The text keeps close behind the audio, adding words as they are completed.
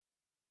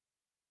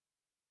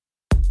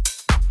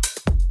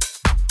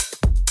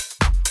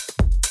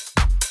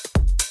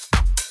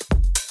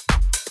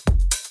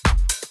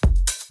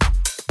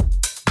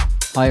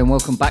Hi and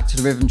welcome back to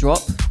the Rhythm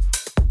Drop.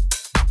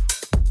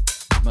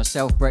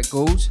 Myself, Brett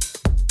Gould.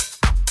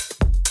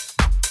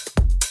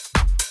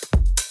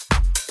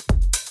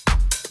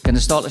 Going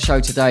to start the show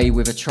today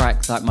with a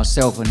track that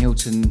myself and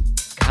Hilton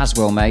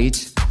Caswell made.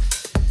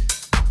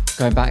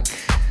 Going back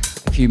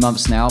a few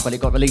months now, but it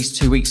got released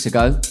 2 weeks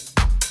ago.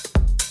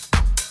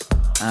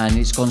 And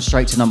it's gone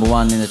straight to number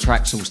one in the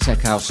Traxsource Tech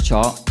House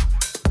chart.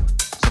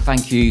 So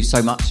thank you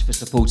so much for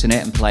supporting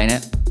it and playing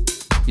it.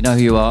 You know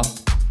who you are.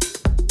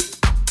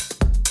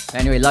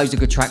 Anyway, loads of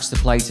good tracks to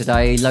play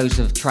today. Loads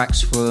of tracks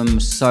from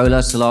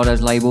Solar,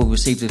 Solado's label.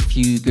 Received a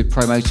few good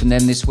promos from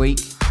them this week.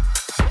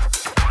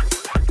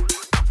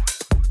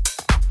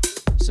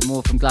 Some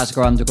more from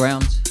Glasgow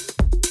Underground.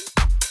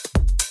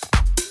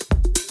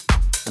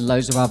 And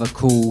loads of other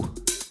cool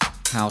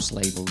house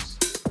labels.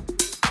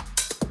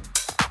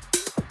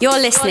 You're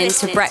listening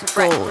to Brett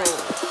Gould.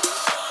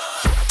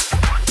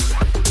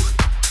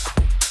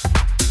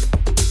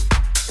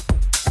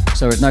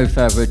 So with no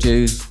further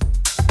ado,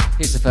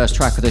 here's the first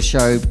track of the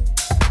show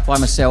by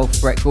myself,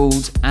 Brett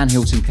Gould, and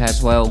Hilton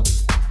Caswell.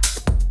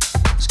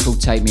 It's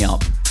called Take Me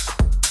Up.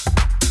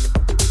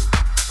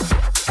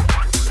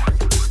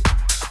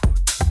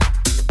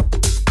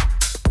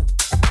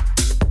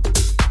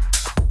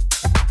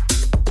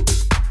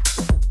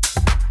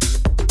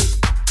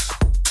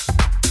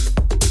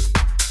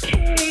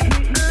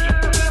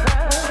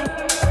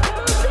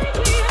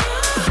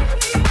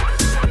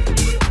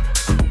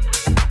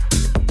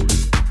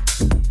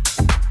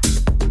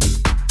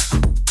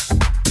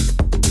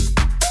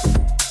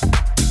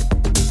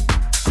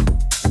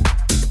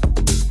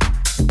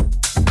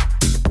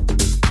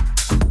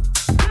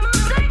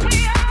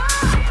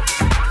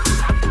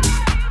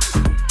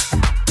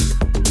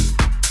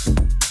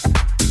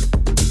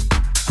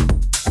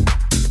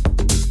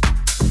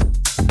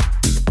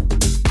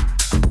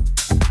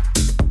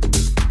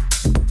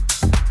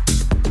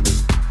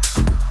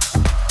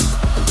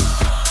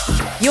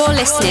 You're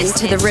listening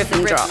to the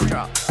Rhythm Drop.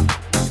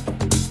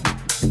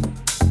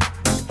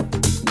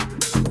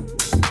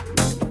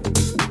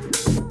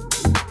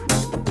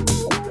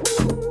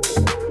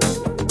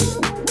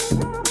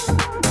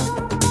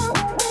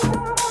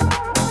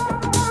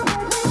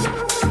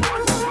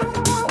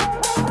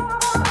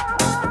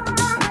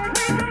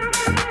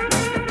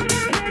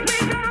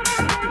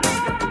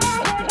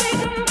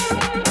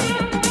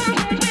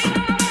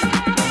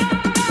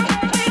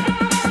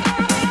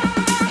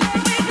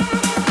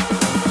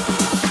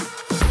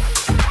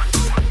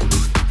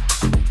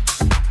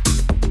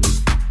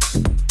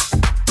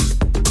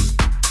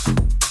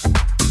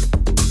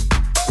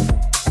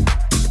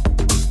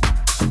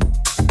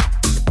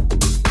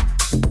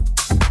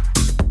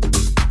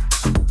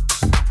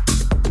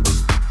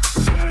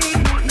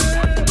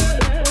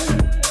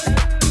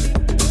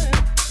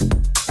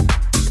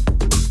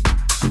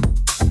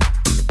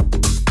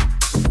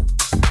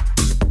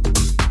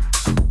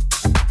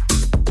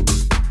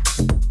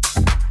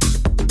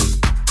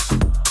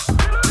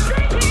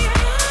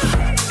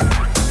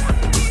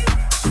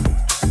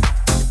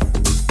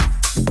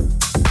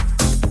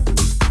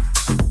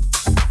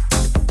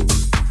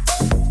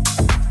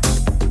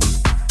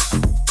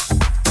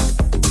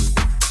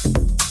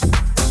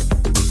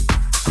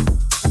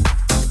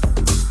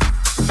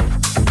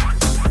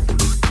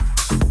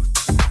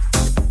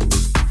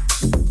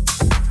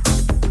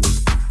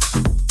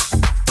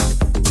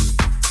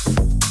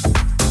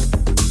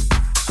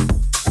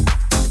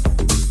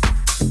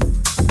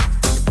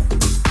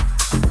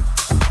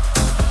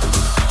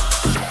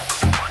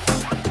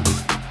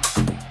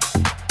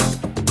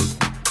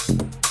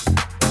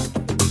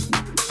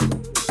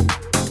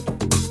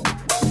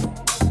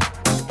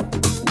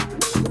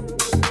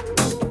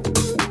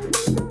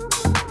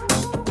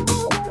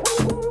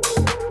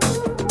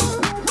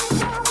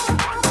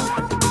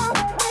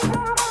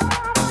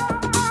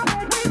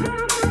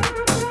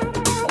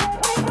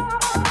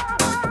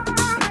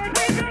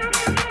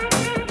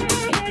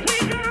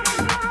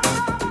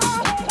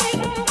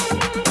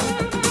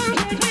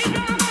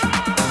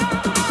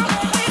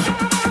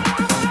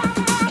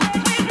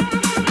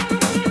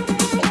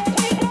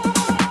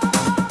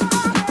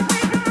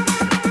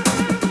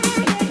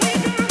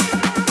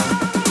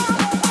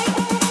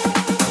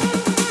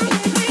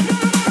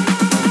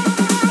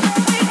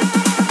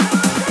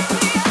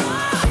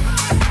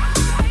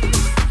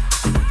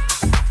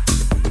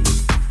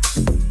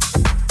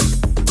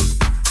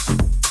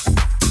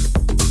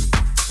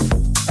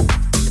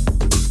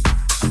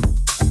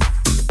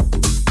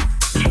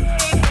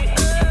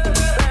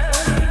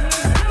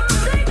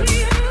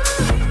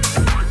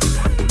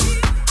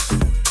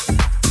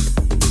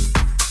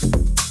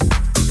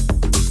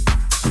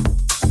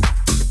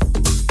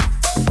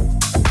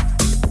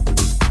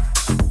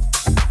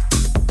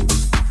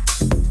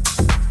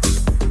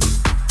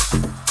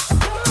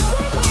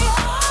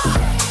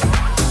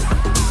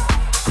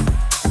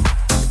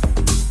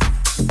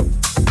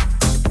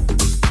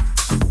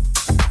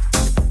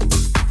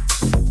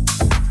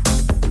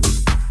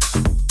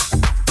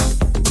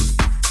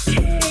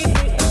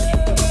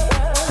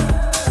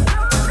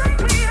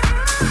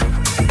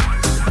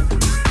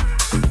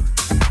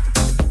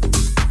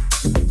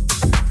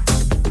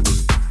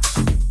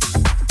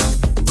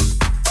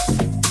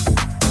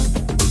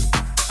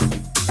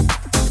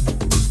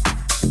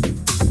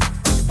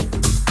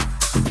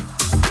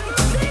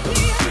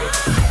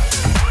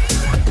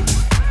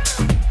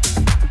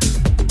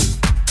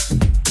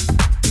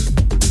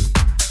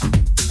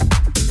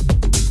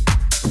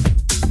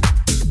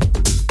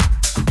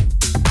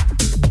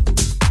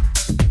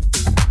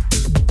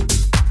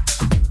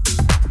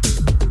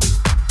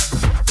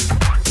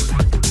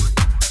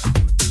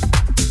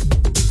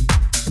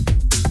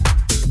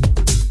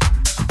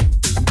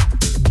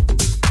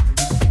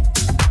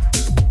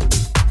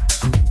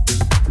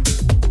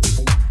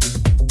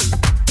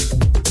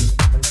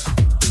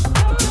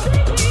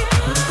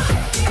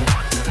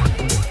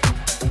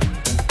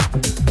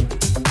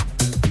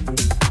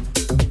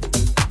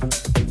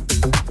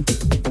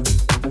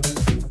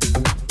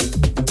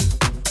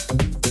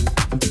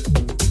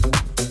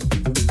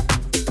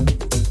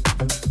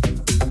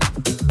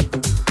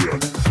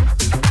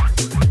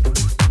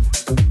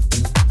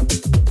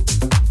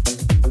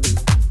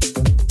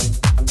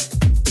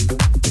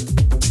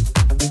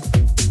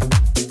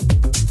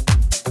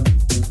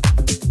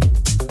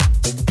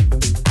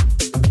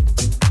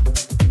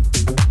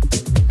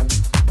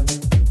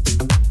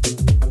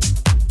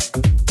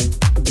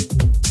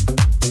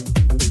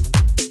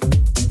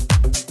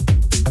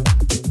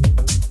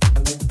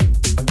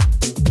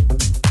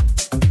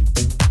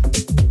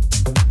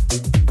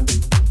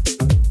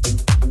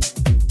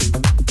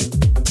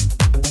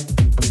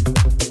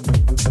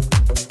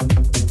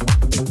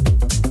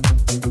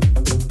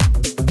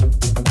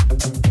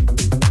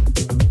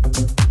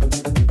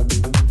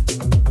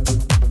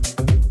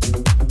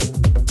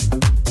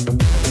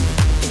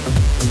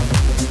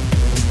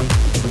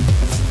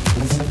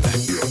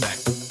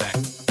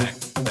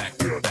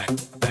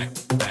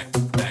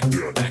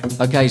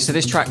 Okay, so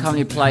this track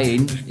currently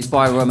playing is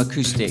by Rome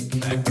Acoustic.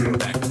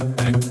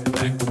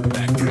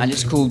 And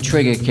it's called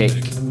Trigger Kick.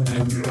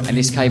 And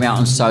this came out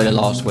on Solar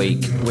last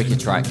week.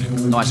 Wicked track.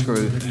 Nice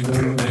groove.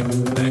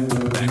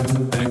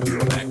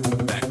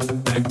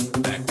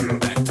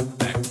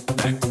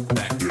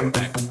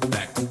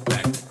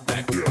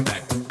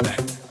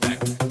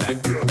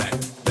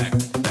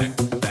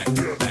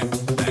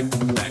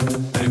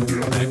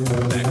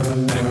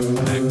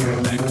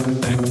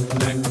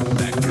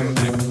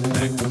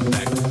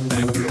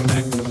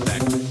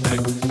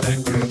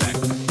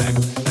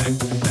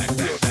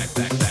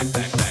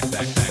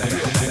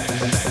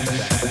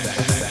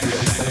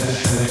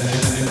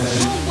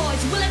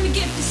 Homeboys, well let me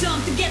give you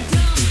something.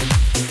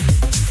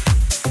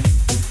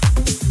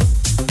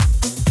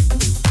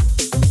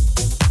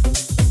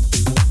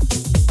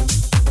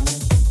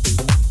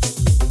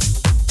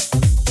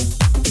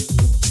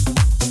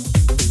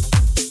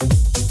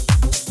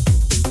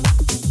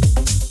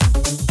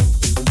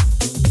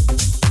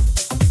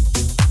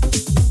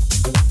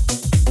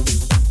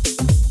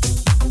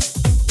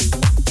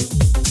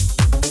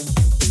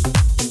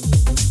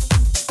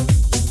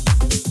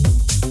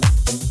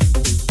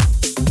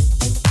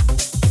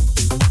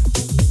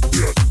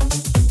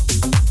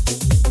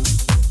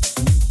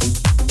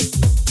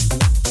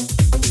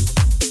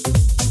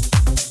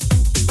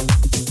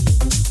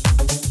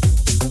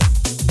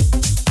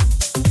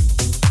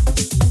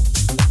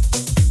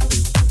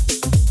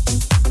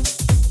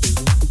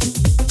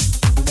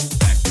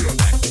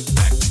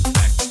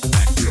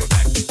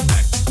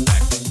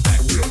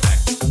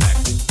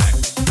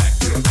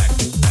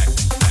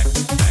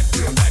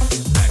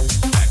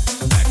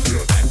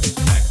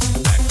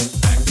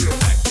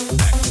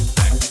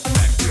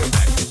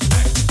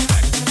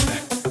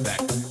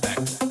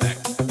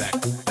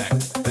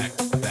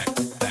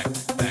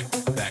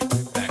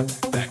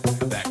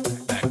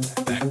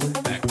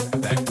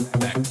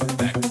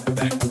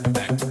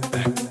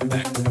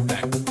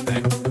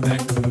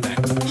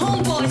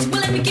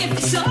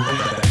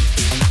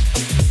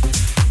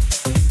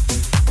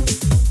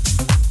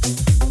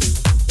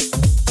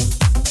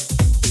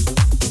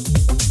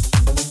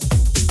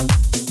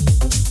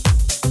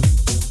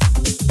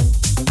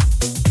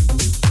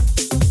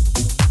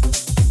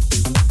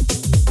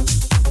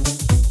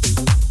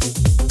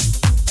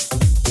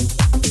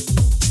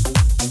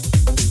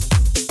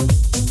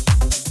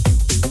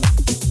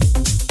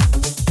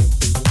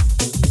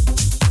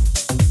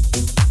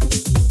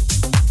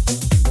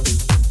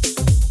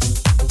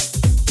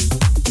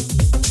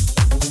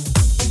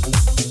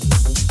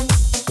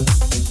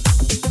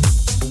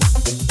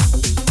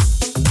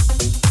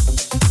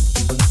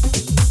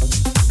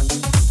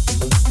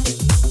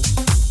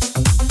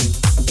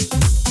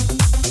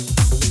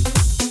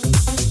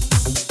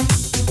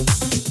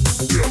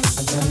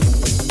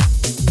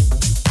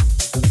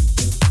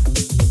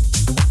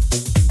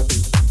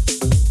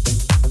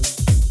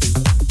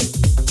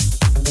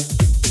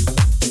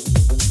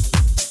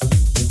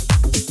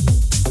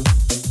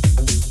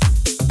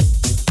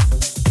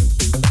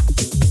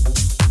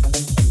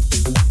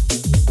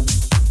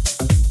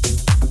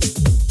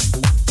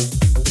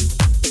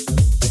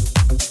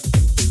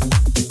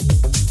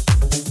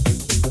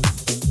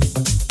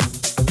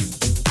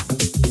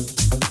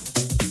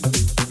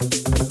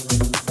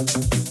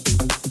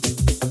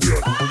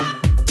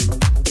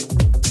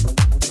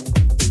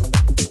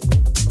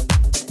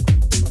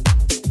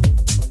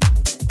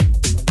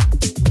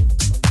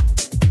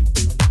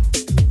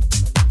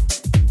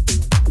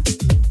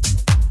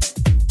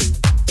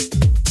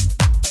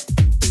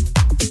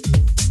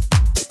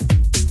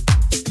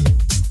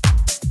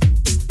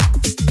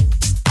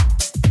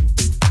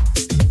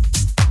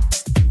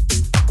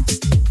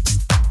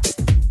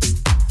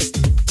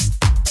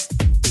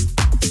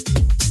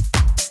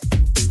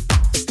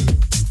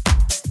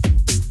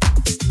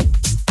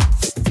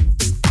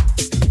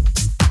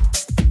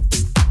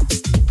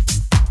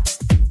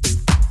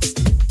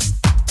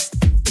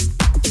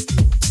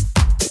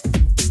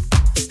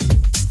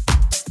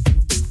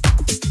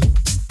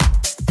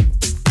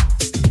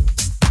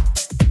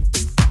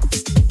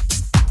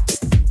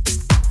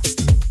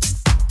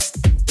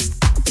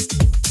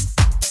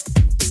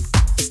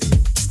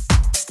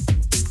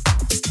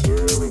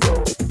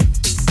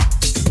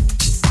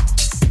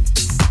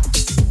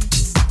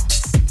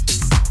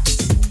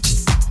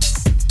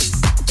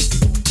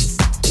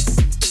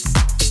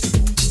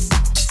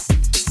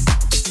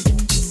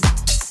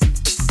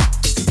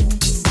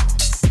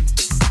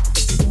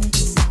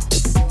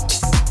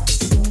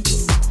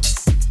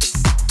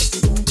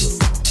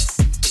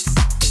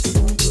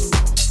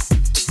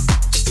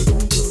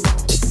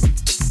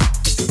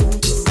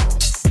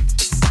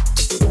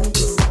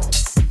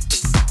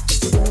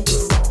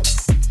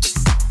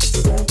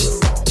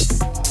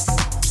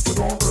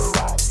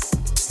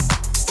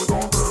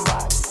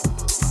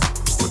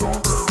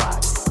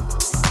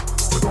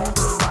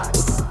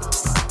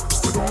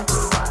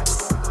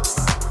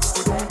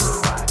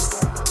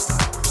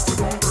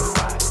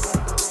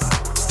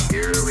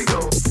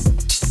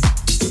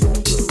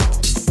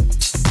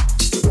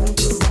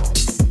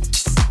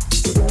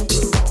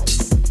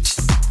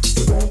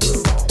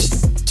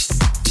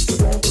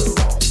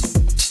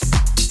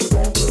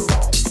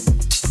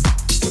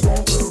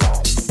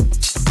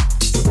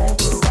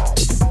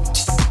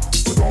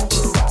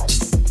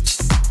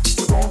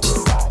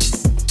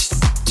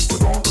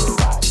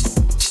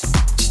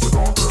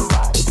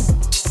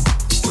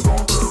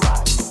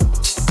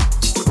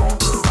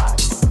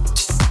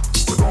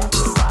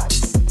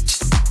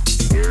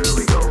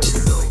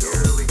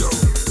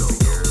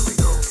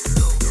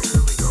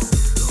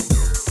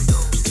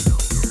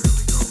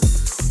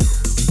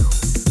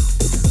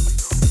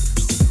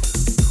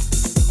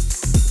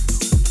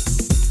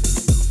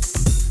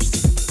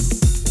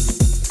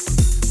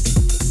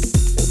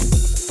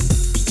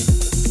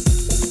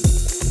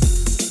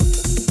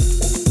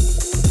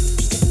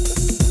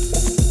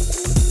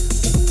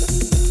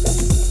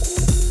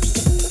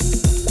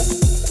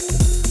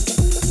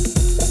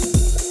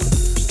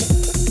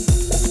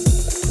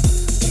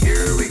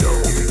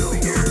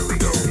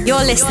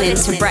 listening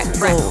to Brett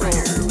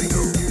Gould.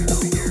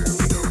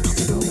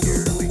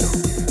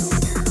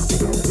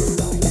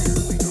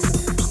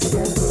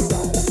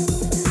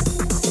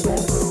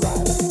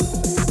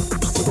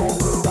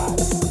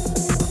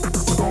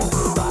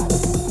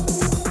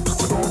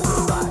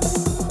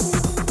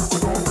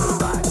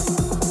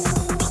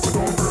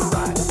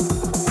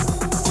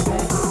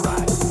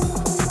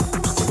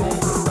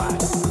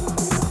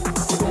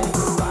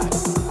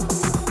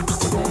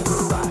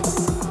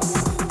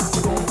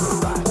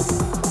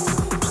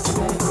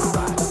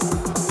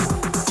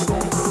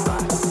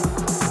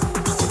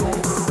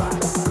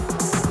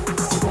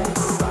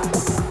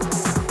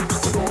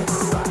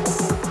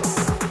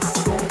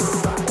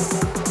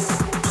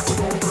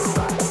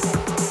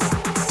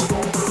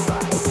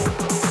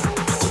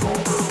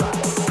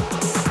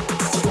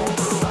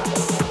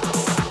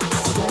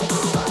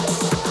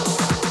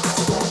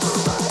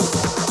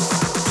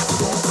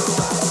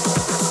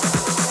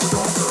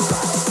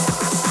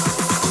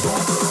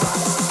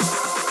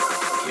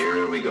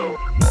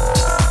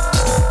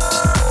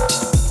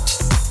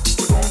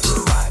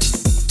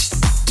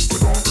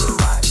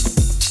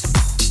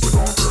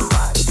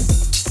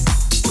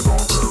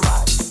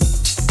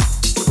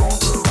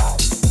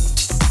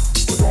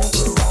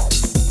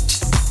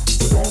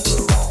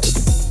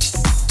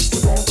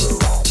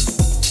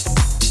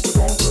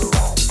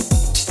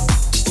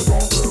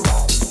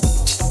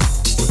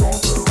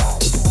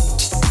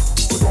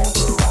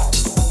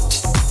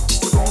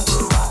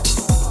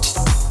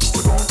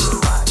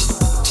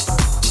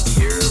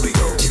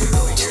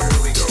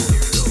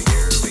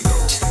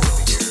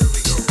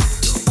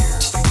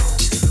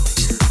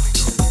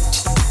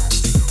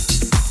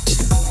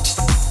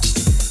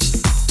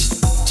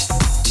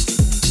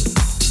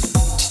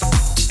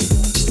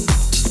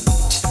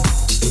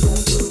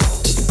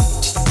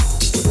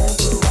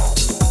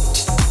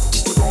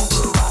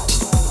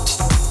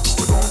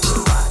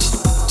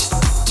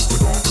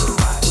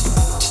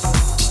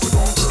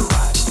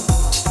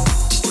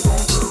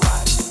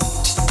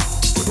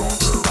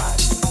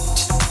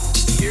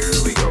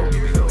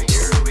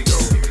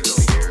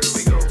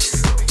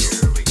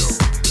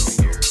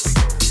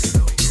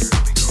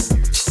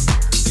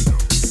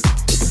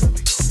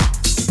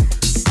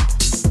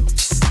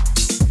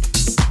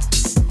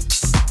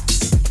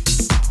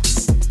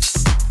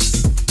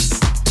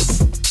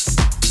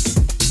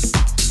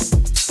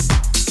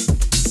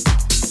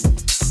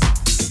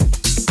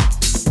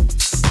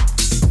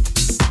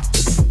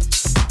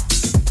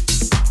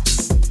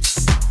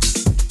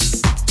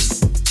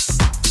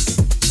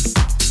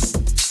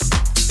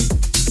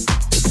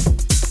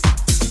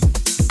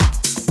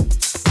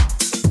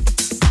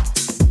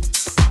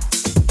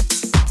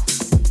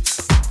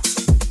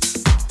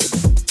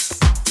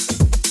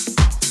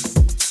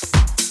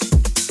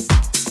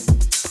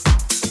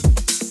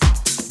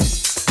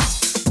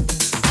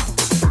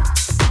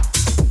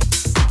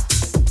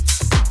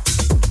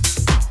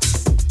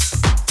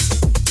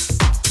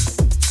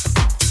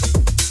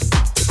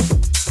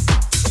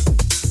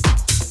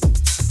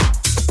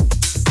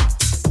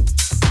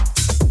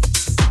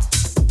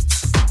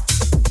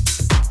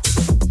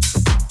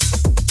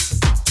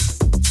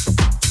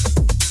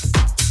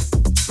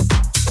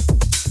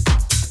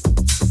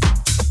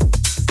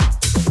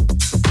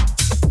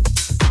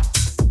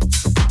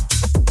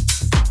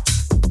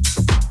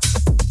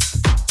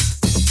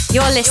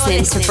 You're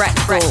listening to Brett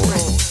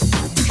Gould.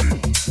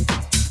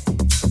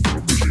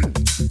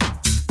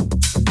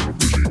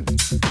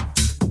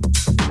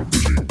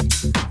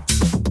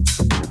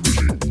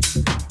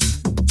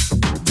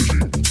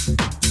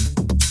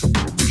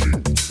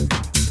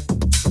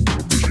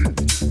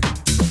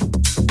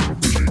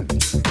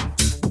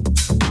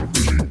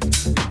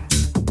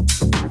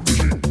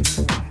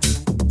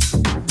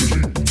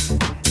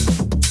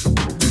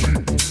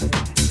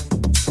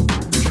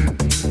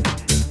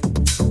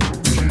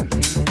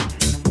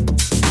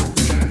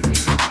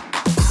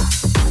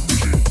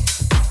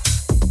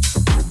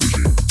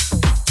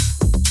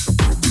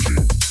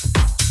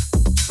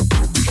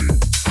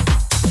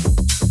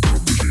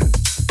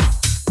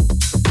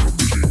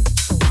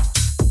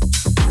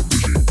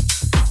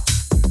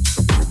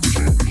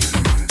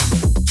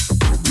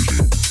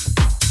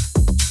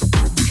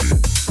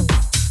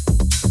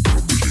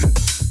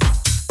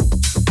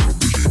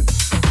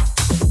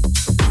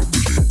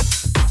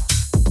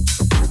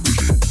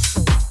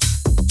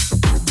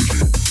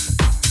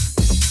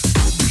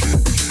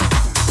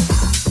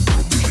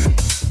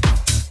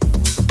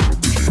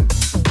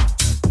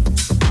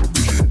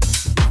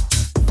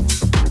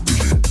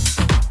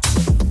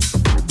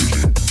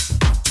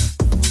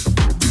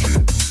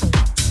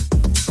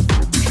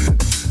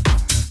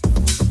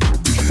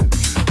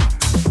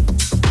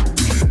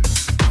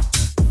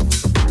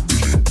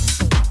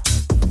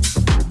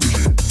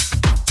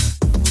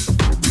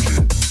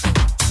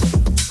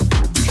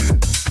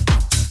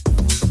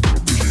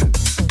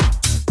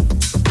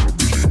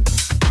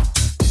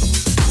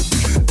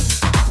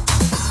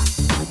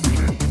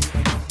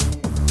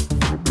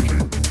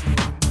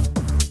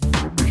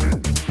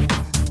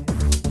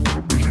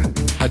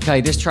 Okay,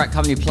 this track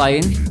currently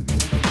playing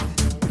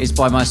is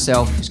by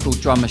myself. It's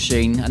called Drum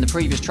Machine, and the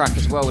previous track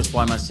as well was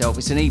by myself.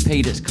 It's an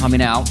EP that's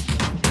coming out.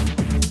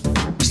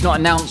 It's not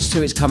announced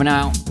who it's coming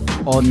out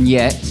on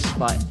yet,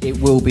 but it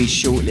will be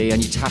shortly,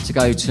 and you'd have to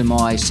go to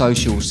my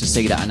socials to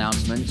see that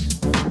announcement.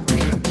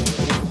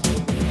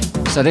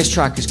 So this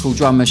track is called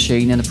Drum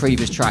Machine, and the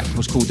previous track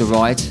was called The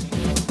Ride.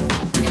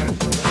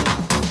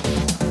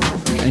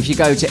 And if you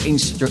go to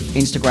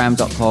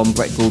Instagram.com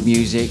Brett Gould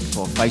Music,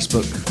 or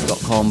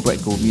Facebook.com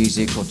Brett Gould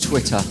Music, or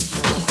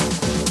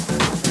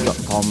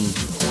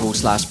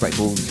Twitter.com/Brett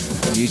Gould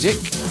Music,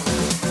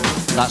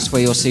 that's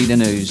where you'll see the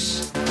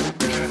news.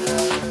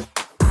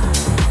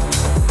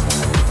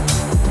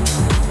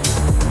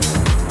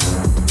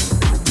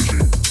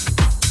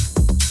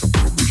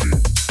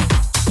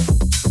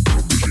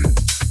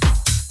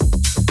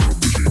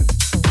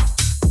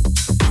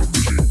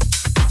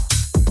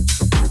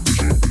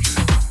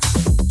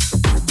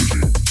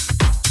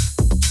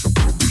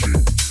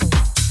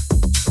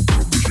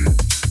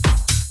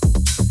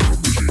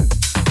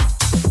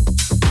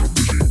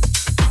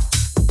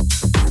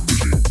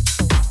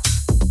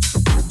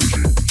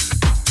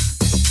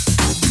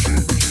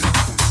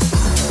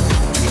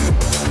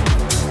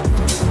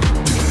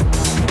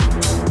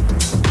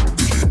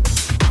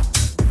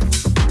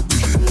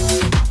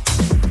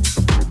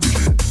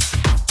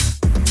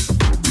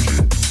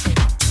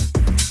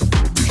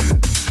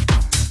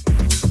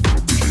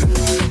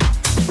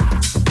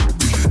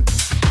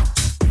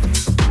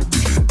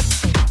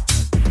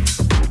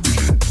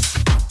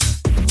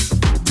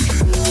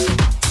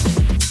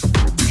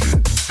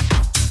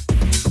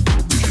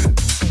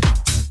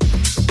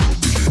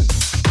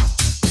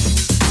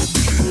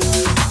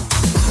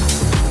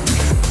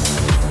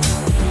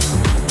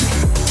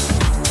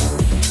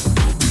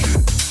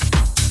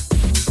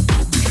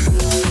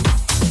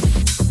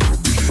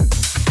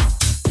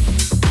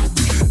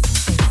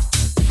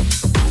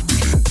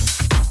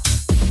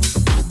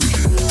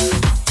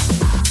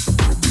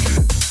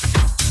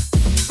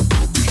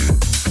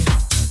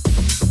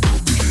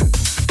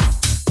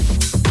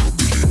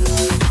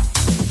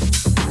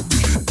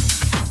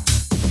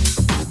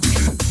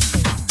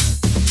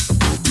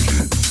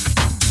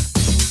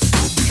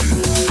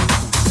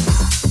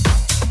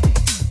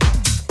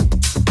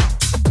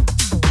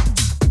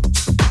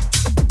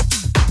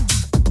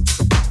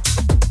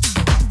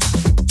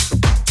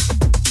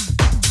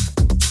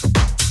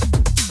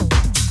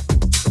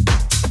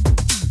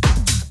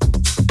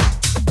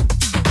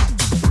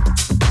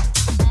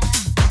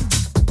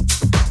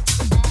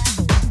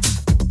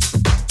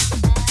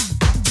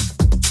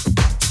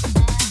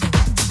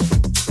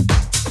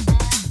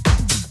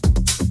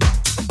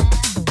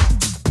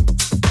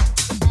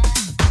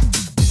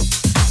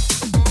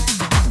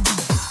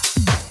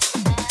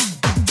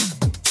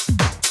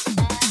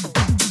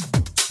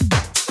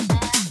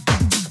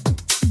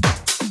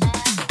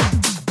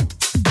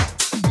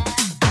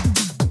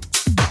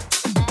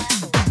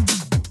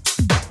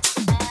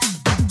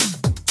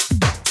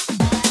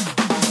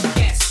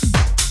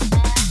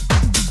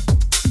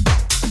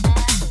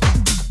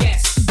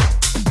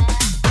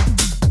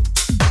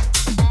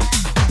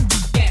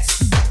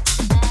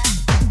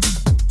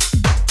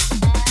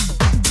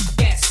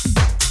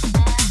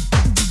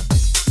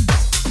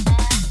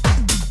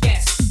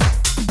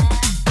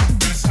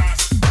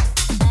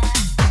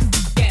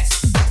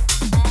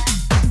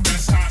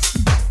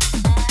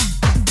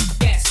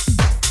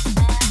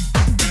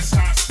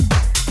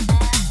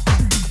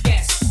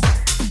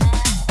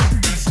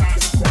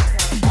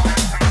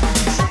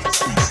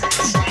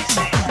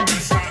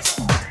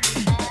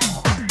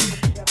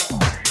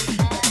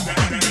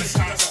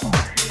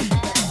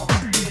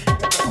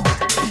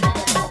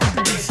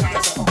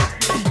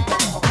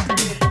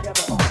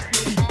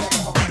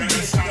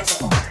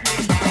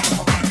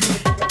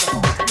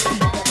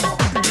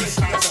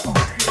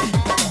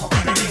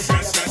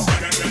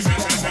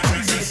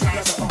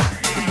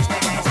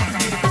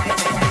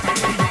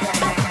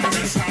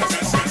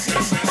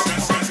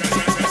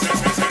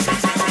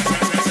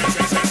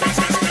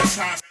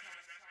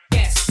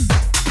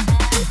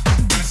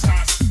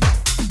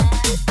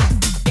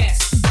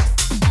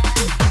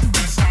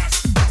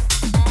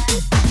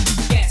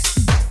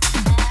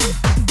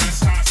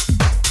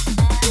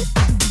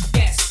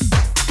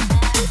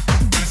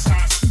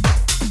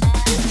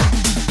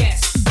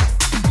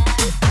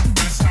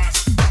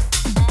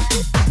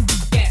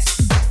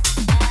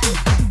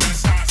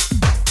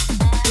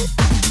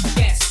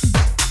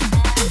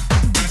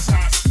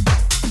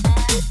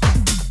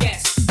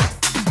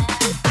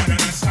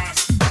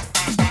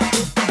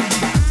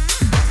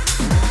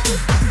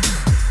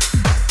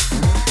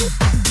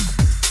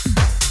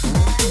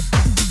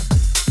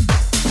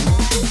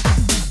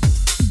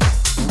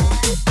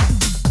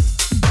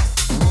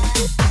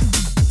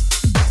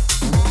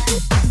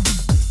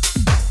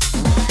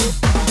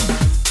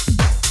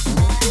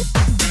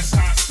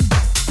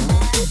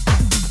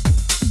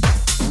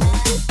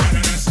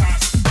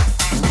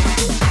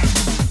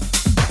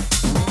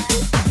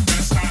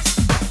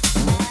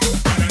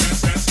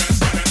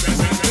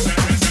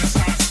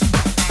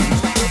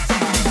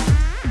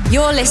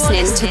 You're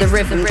listening to The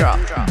Rhythm Drop.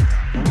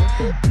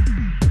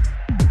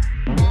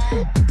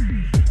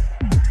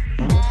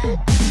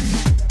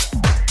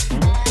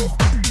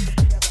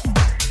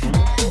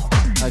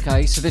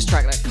 Okay, so this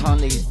track that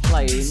currently is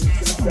playing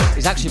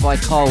is actually by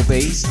Carl B.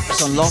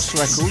 It's on Lost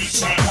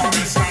Records.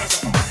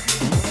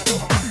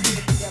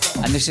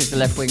 And this is the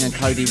Left Wing and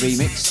Cody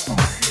remix.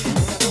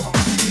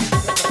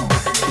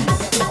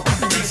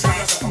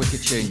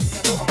 Wicked tune.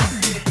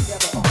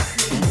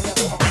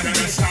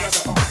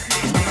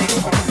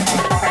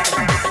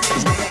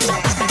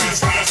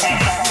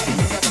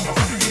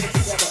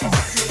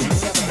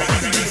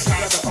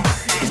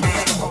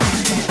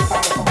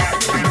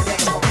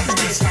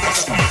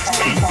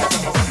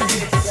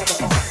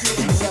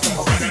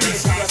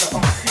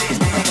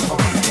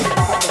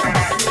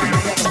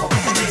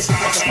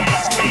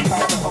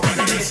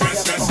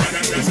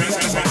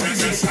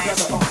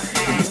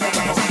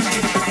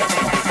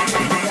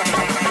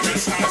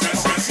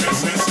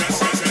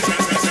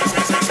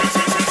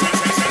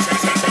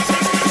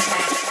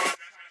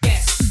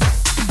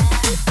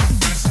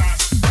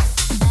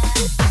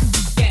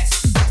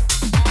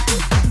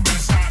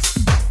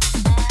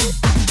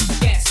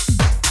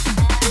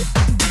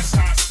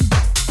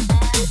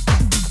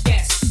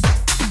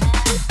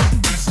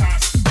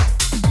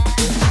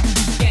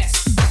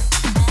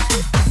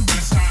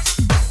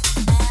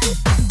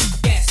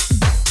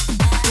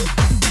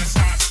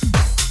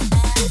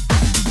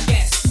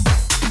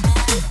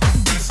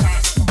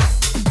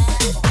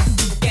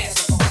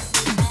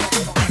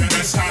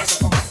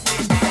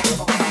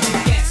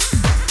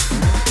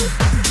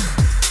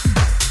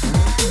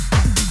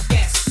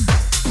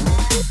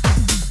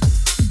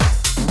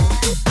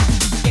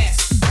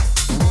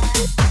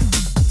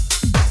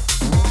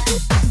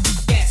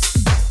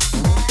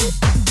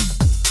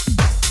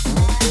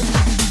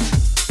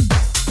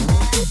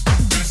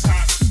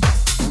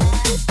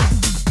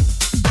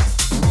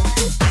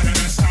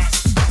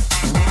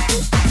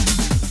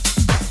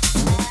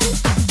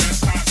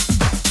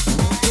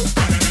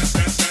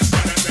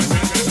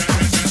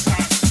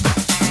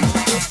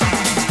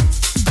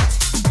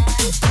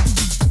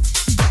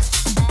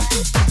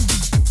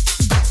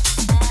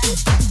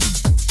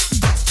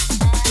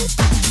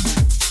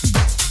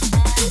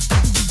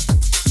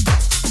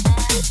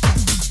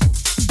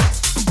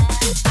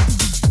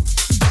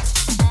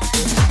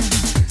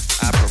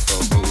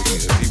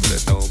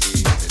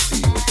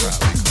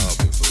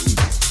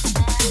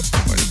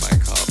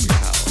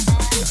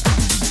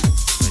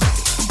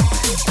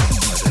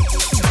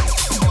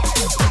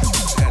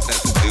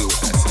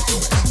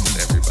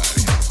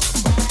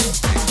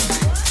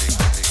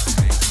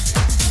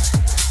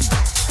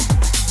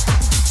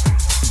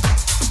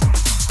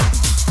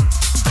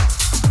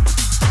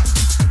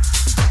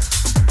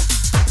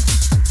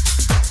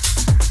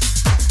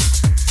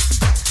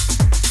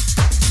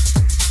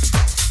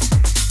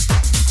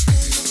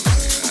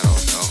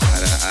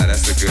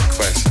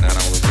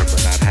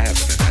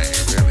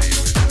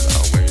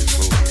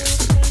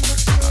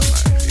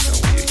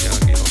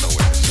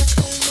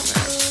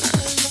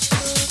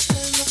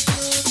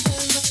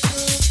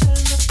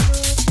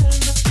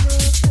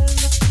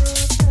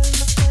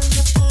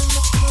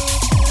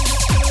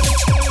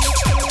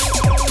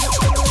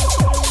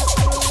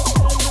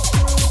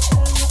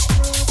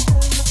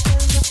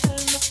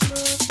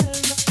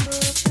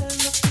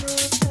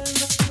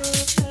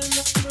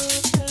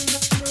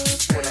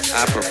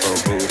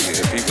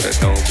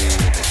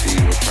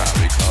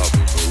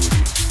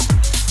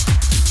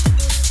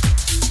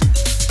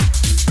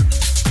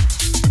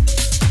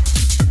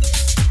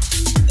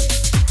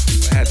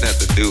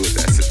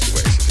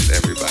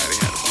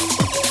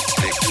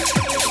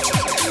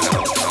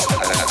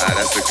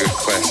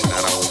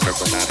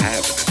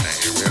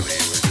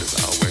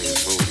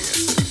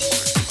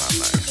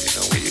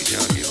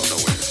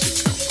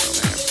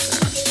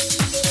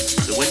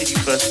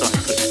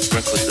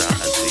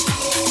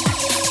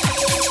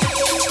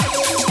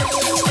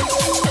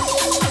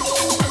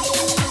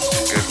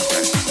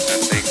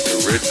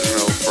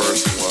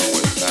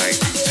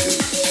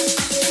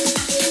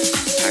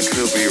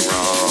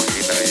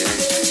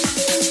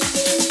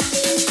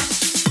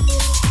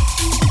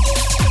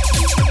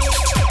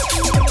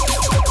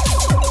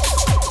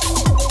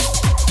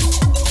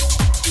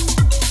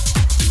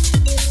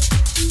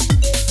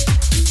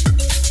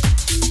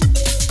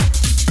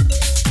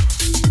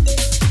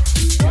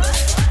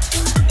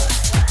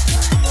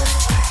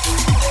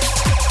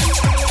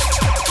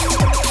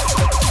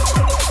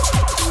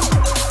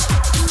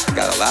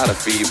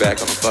 Feedback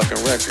on the fucking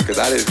record because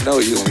I didn't know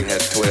you only had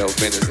 12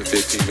 minutes and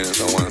 15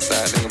 minutes on one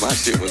side. Nigga, my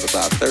shit was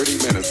about 30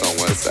 minutes on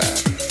one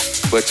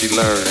side. But you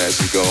learn as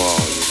you go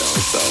on, you know,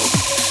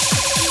 so.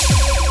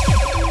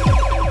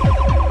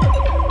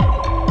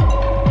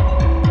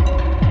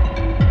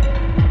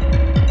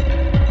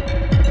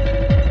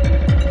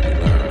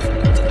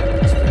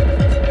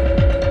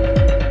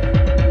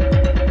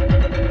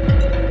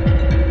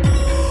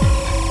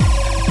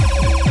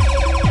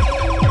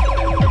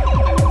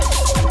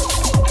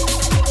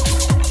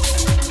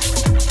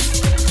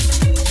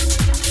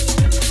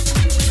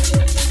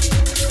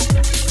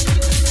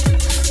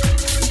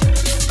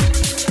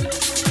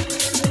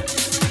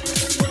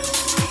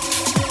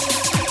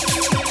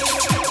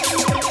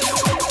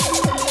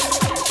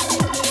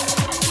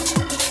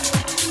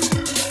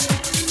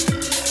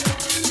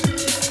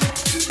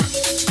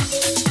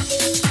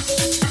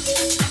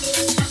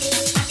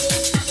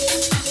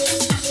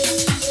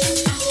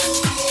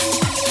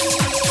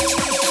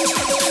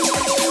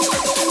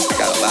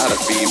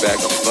 feedback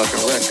on the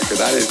fucking record,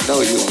 cause I didn't know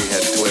you only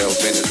had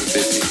 12 minutes and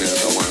 15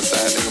 minutes on one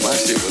side. Nigga, my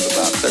shit was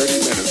about 30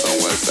 minutes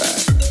on one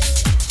side.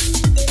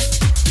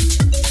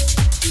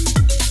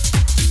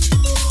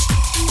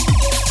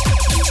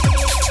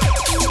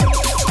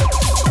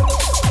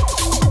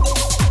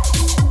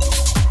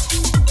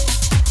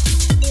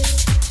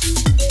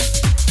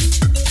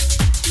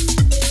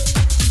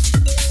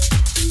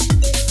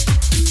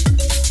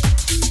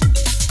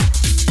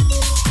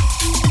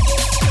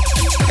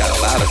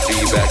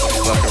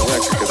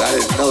 I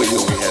didn't know you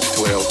only had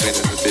 12 minutes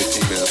and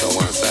 15 minutes on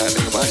one side.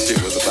 Nigga, my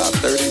shit was about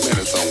 30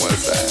 minutes on one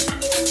side.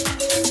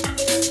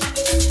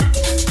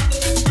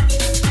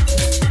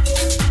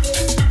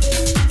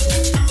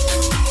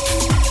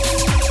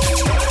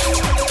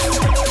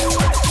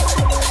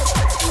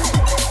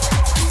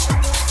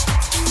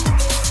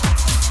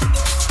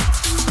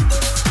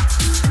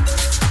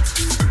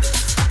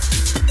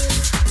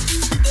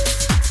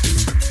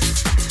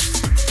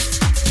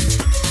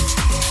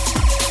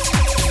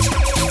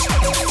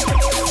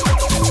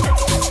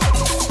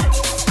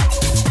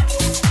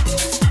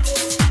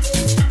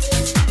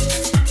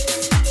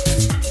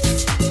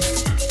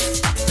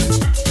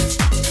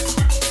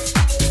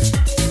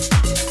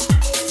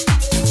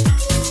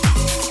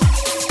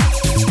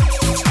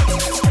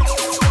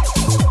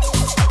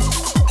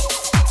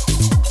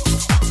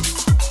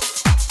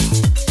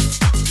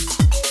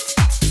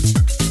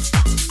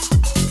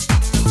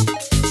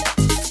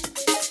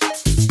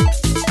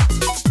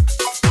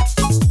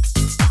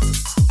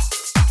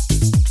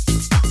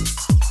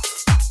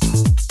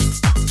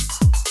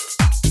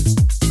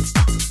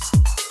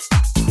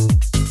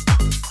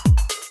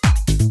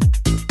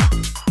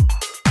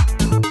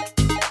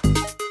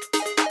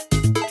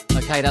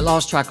 That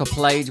last track I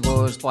played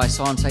was by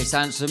Sante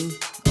Sansom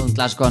on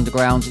Glasgow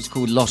Underground. It's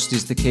called Lost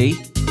is the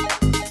Key.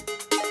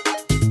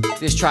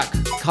 This track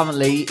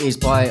currently is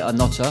by a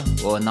Nutter,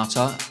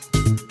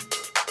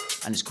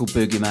 and it's called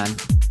Boogeyman.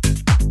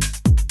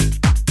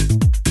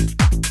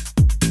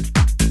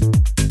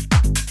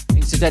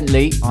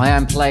 Incidentally, I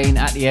am playing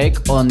at the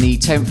Egg on the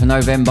 10th of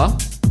November,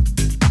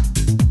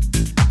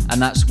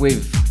 and that's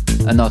with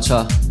a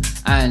Nutter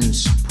and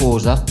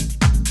Pauser.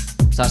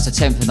 So that's the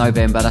 10th of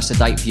November, that's the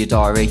date for your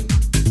diary.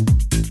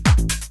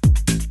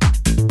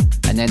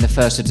 And then the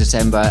 1st of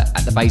December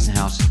at the Basin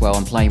House as well,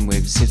 I'm playing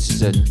with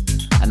Citizen,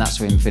 and that's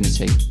for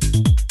Infinity.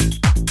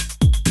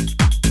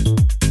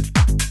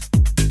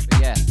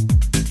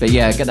 But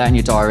yeah, get that in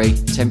your diary,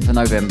 10th of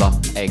November,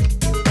 Egg.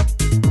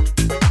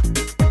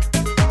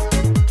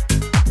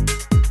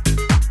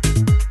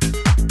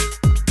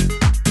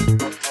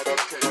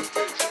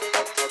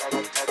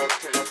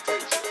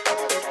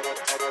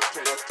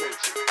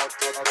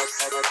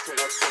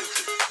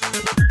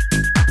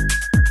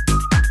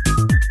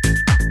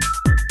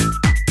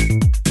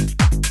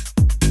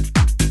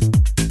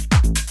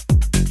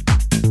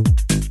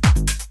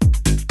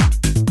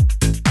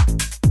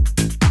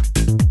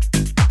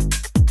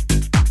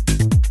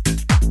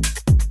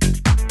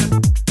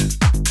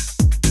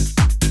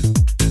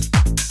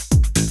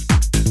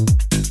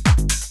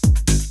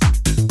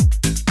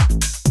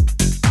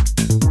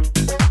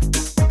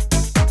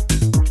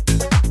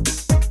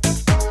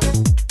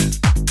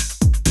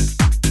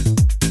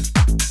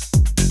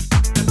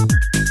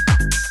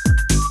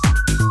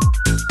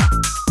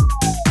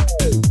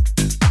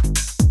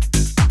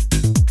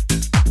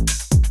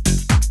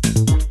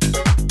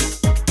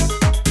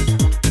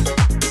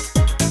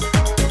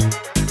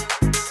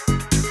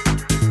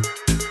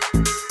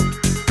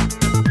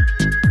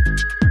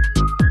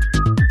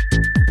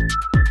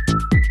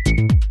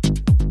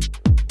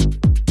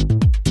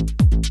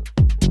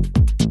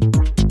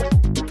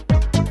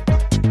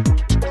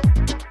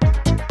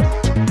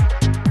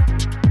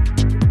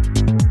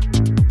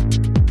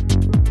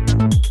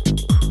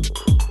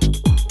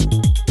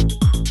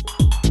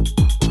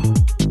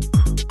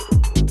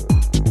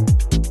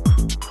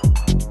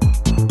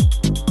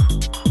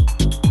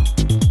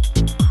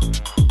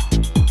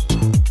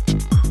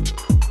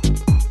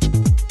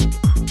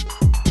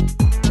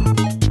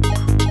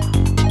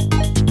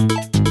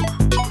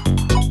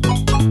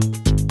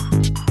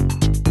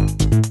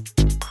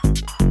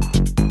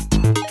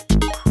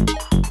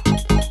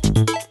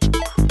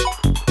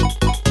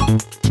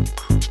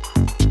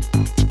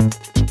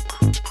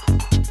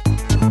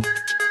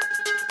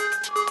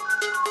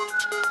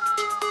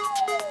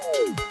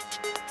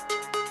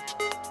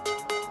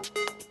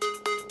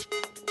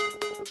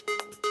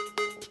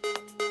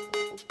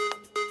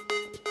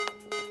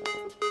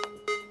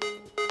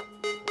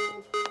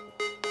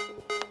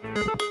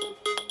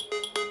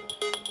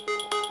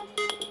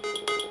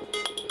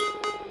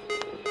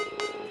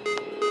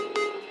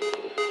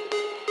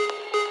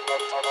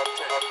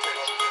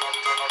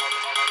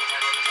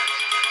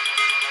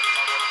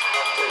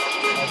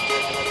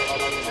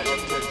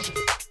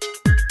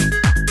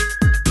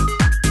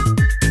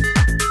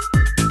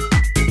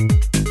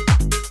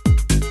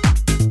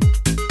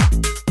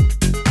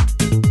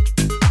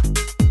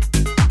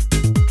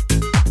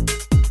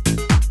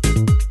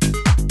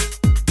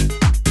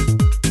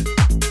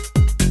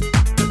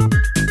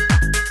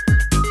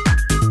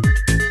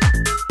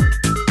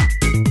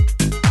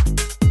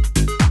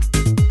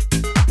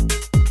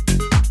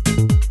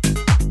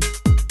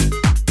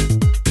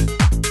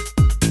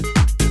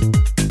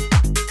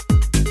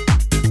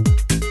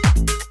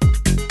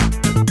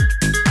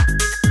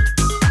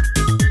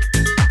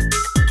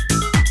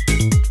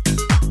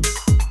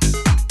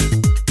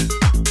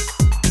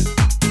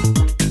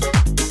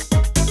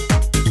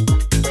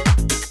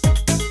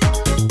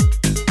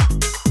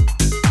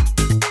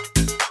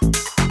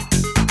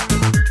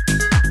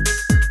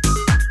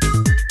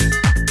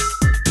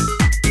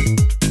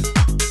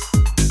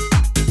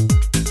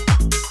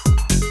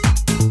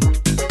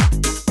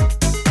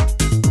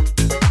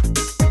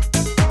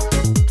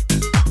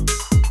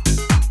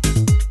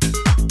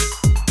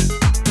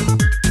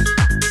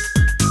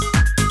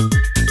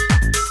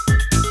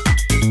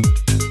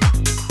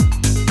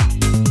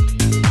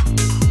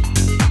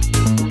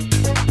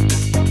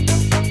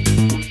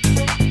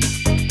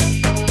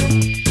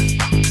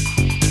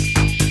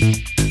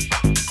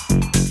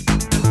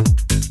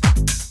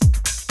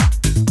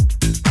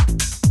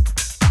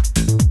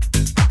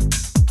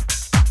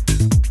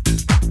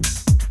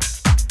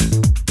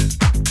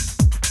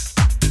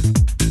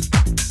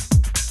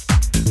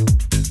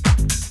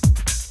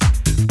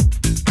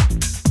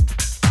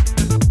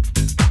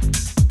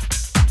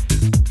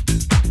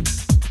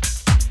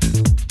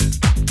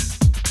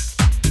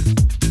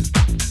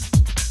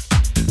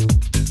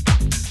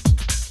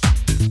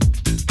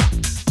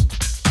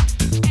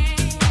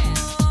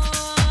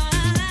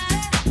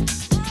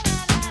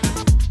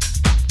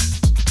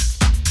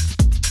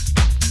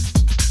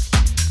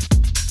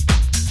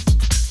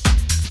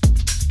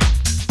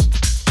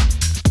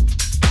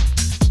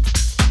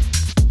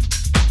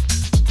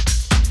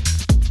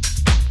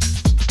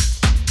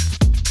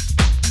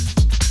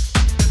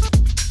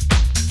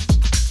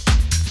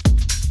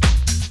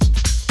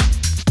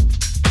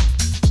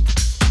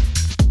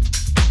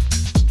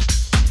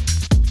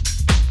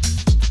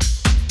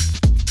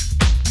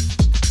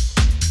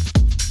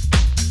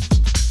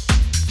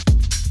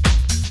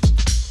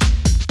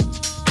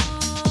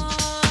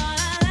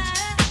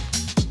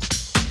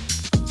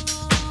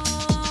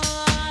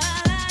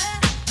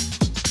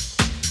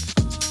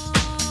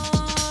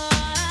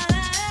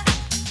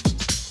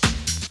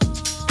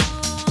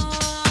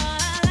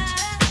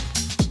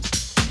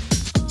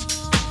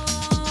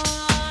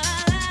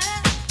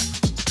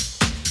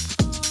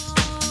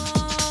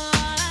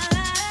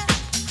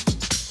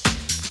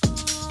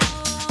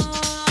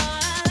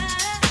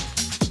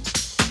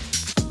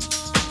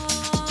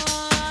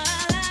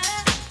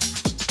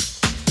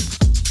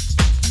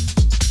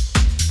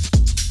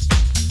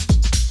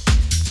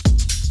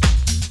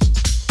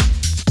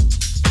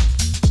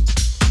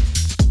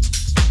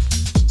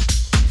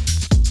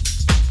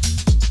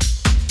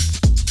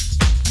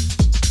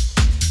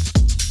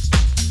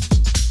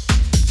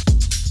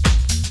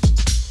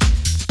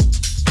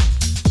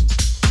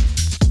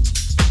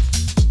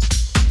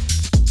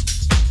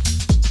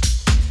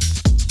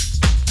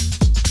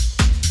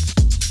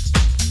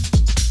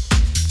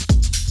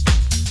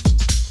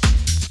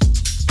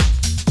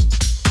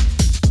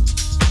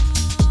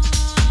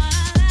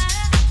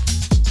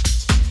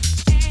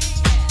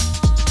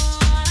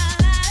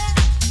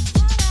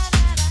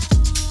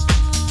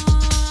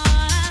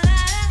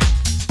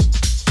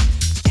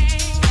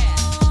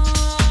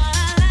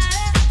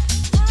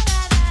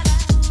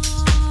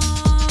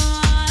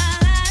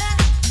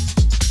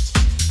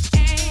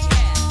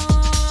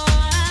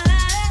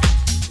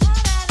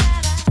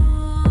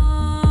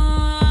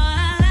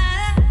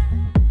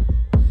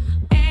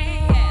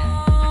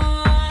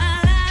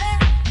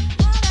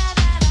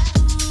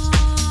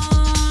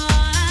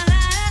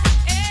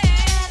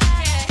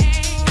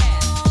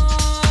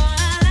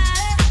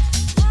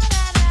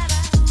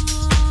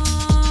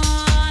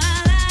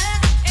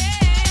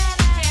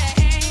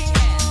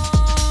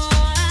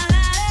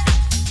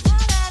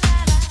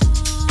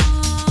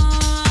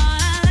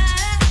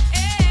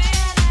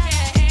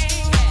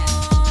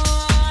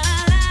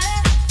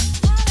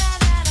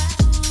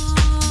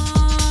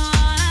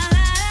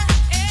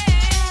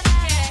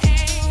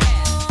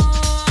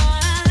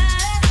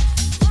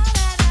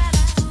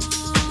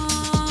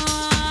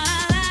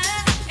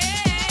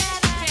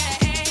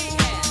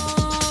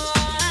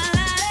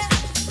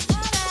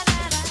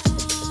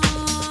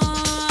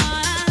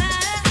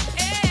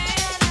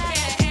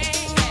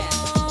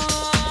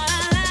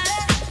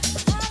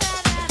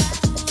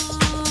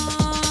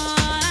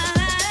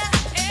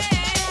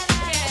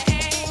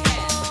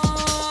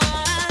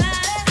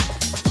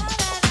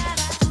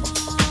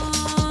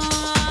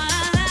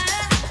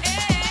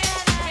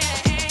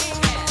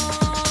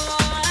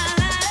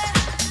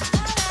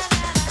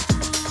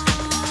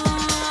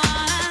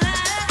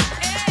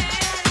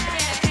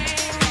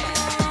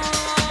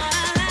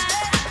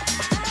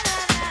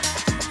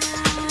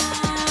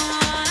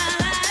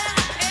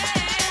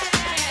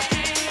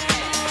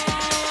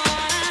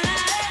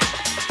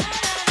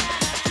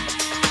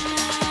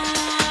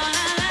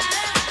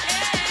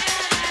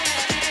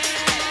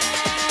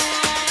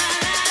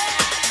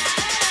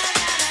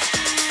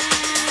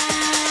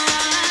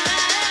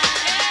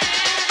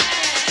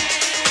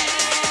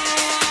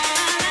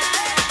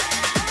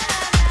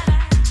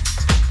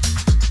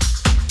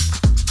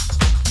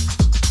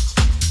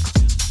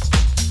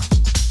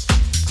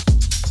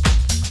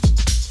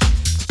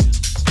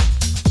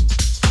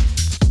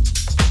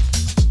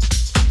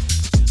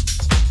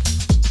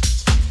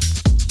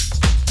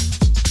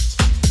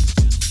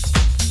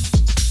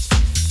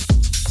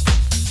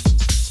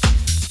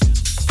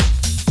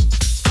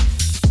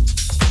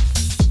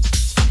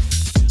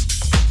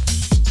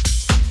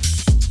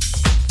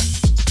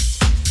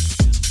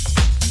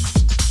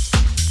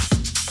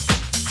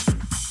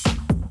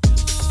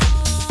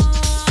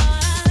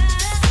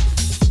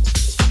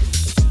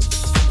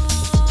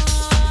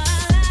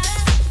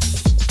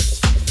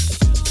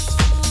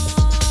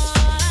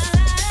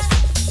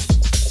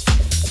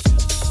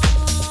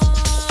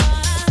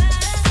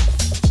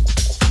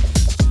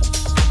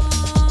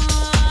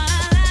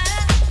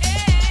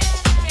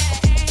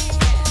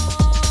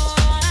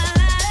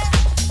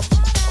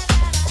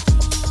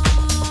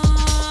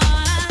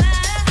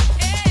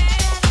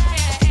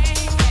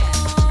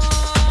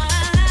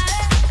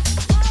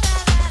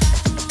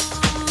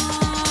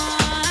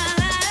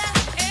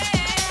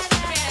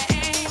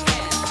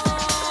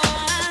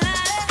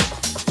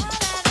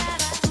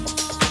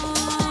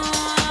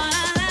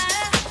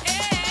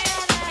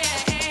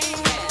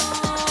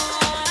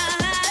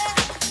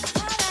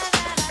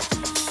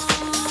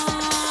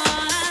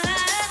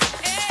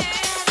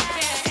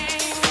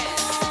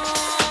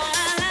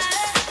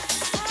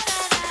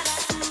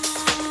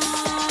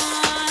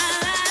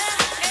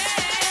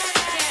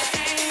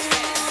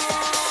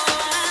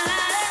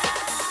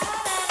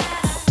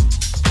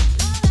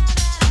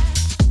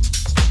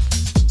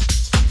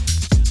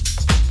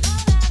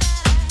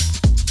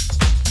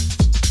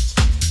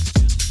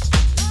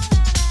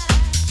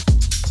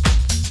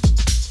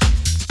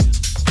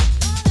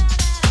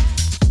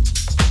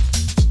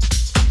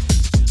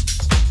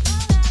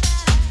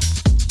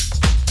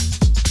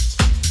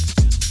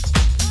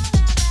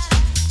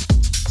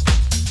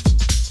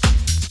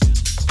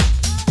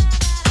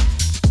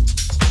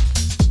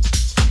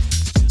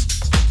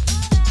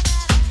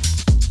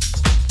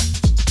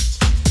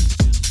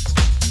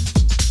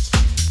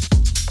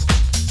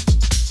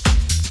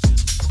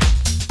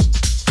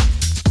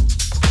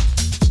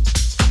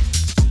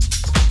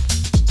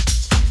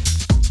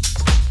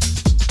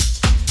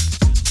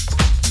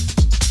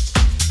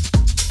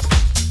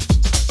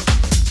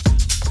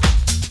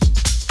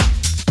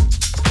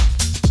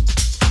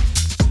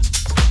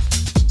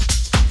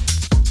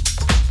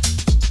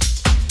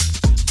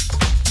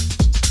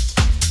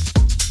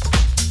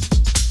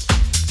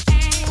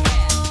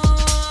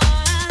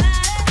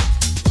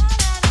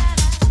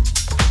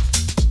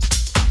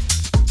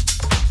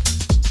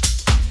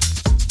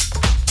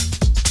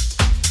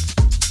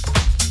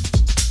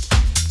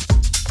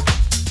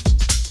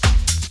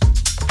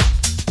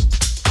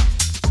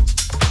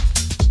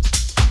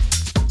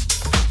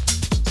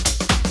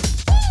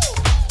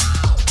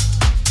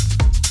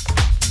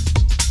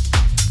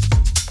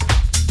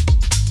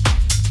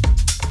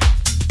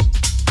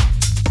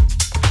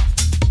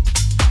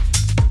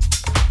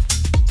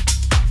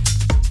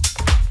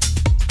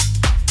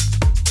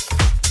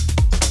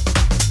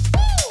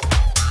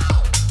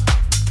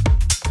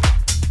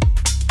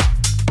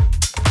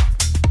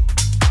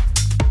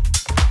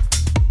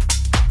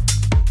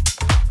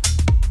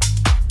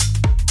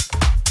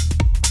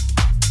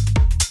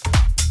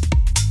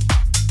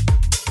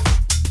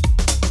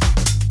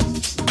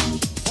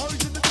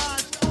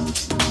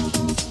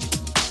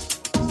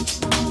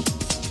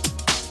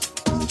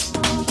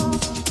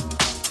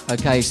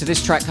 Okay, so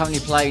this track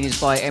currently playing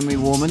is by Emery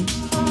Warman,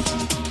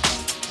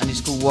 and it's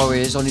called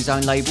Warriors on his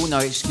own label, No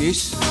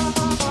Excuse.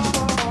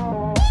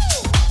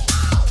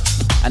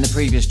 And the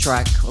previous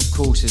track, of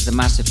course, is the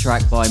massive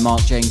track by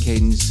Mark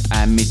Jenkins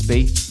and Miss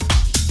B.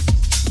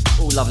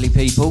 All lovely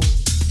people.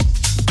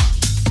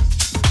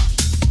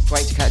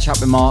 Great to catch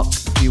up with Mark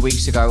a few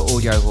weeks ago,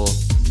 Audio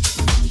Whore.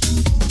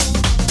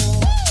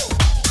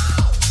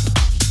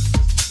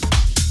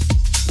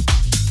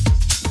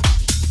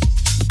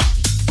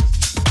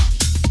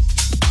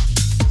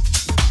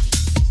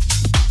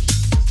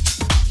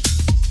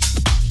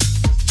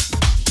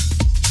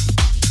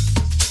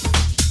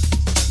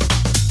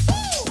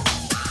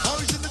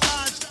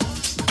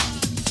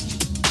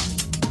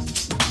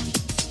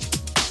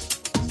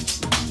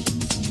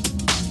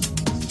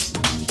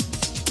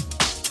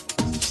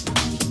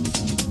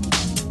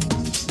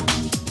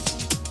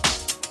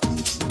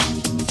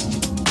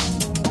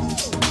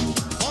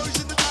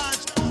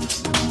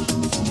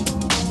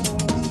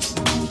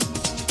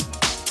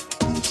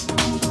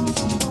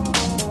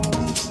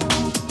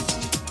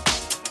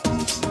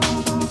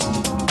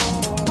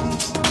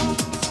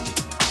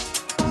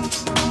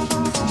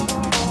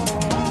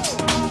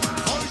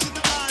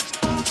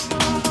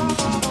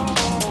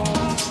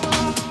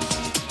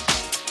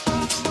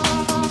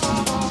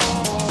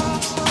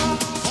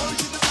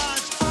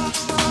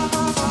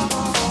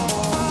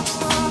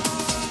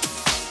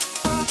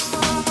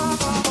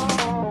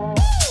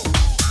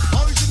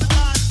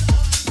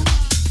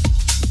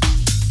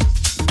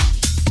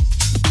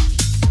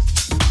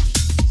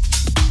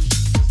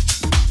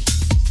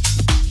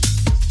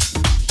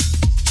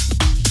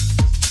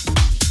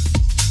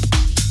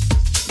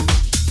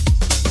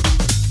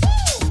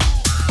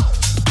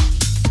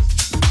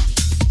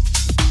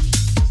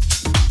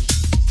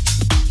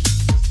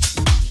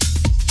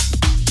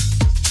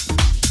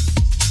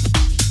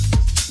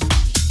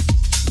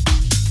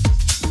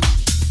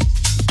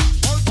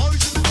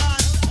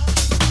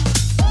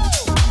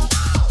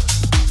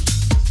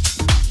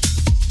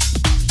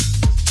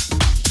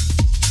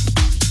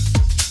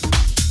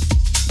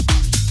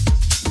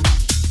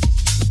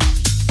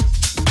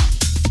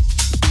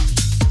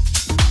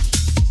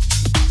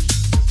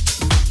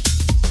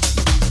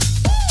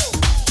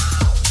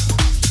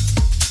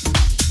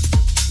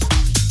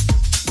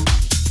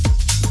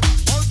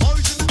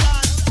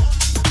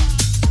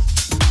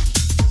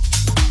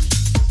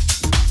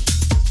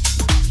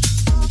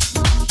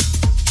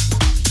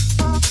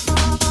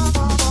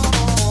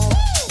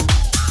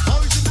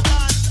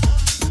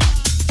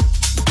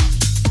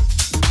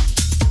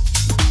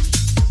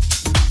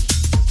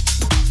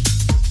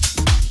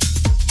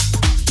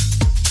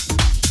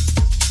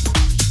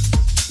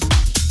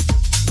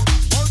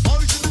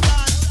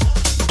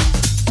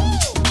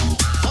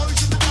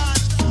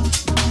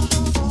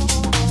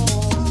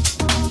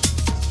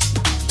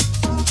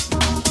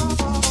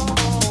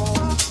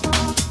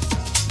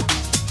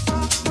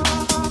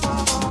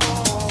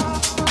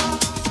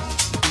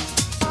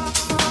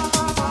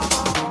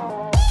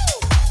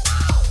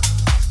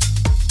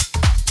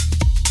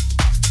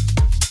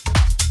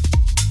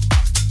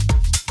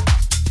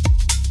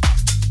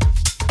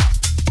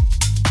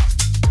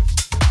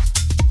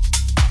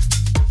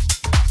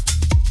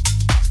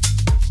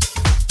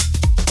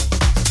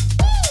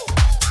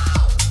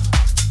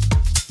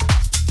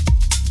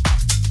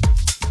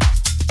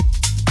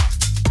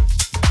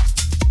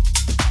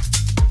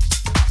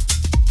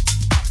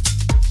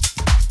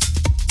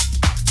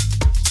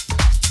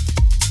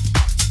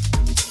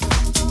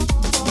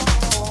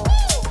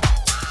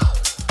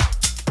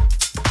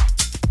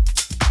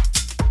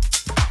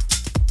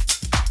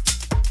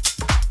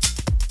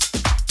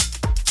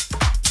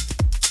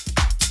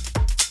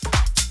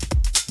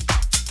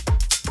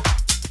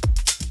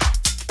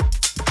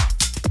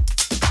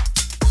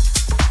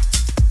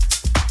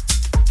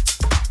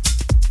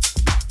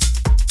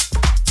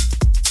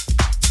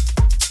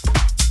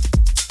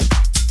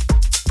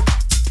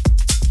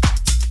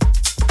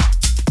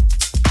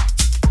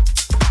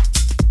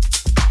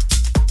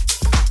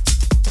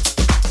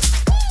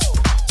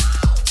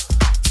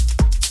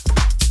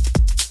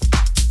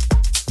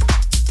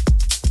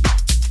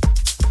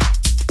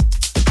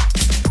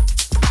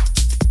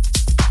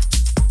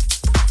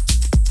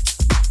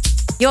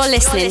 You're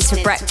listening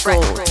to Brett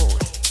Gould.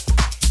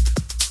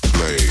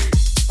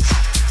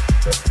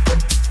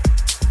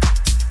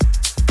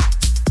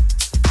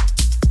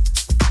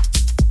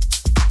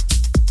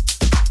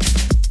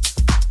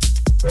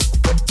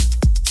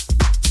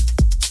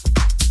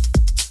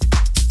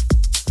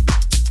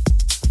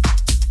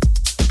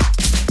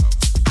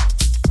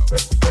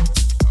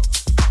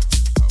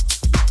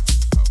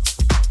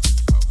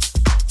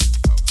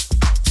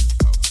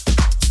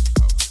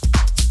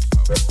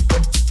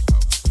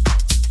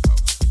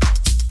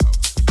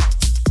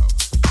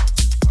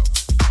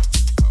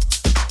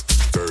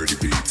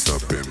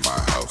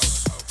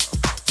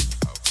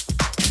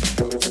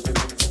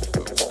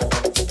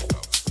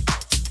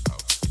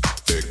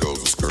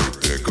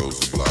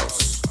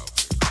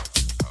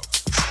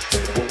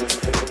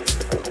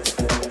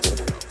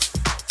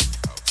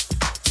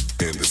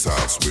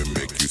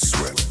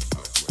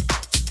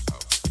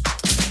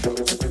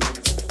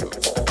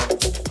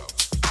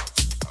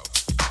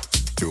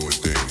 doing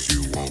things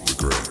you won't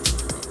regret.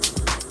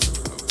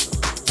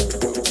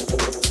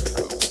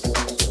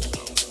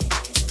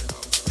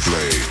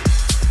 Play.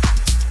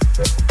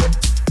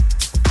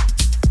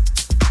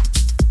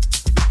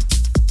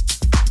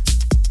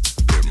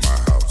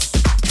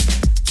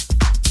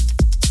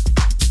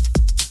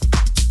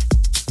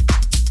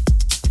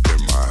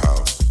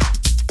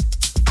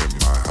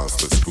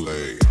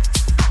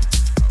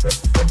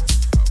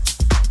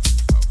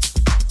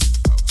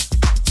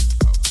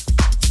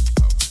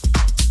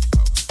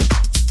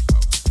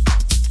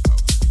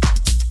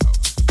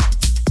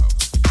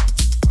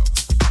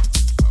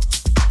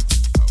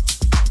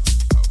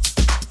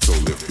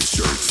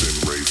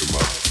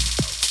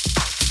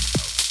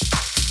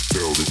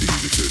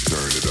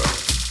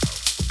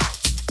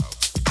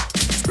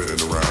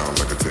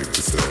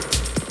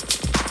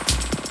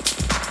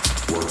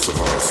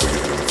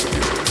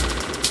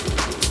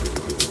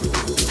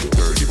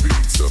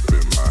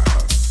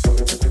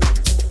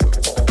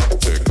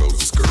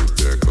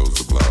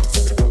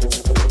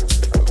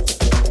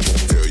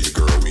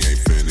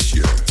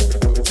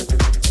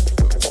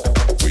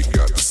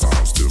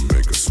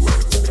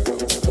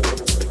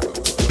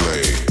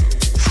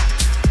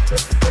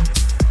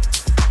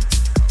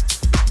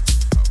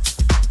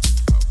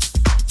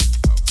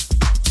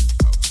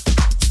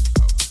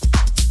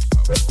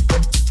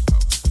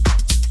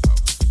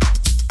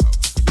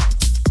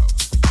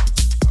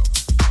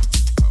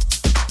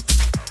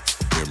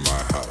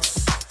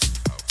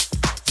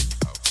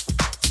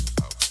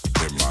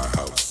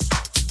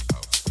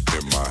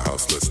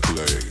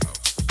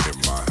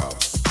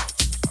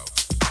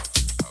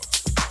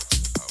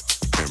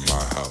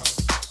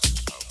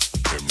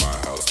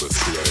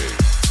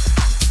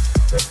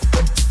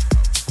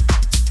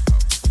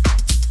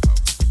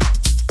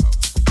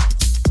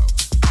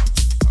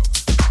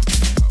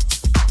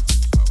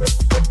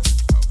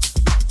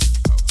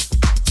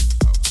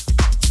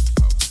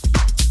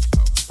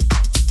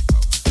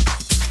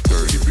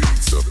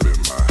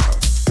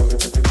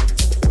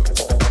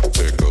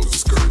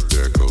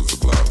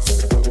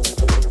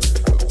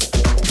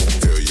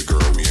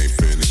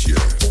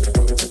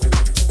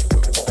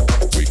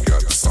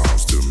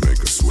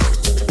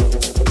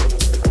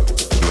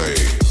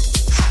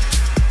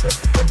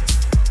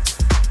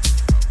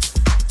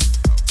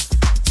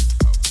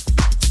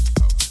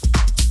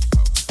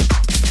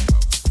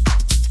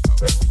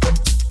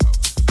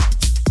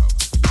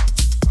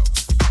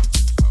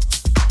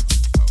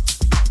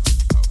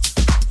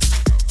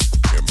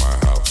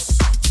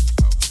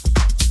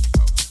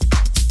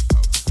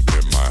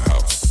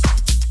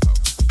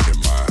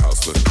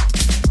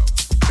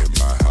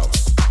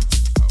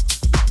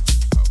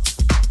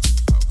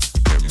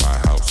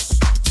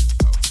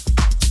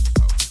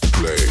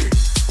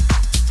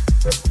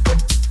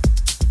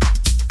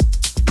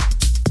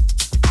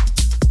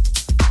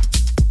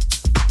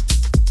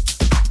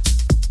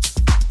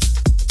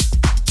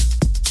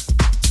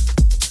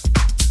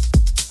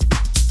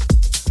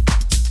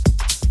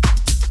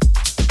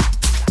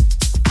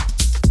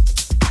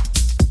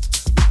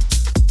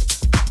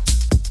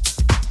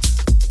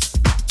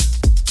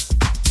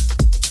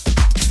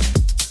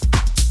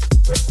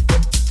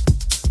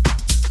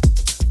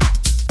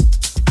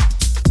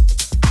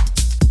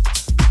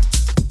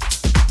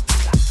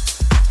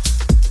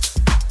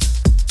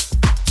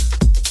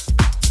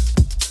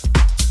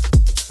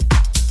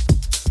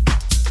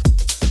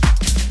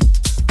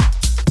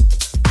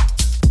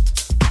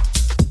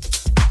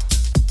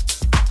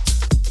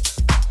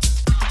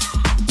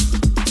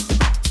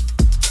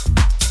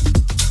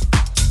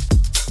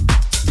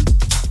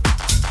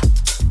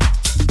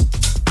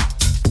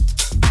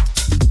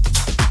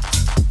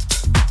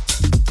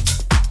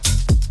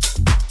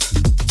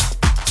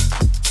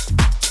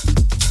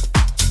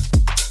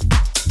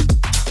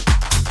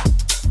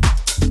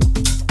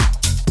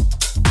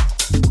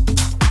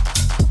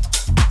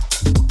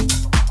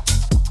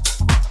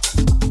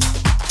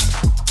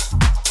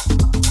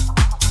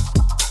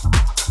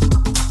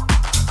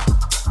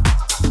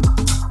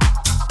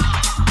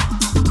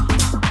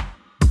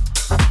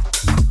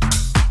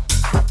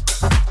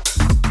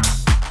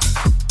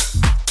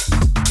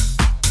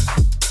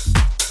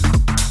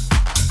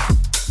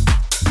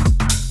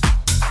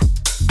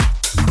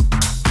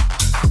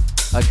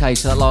 Okay,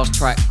 so that last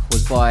track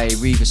was by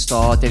Riva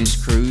Starr, Dennis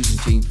Cruz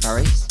and Gene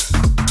Farris.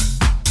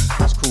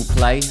 It's called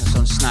Play, that's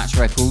on Snatch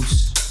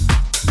Records.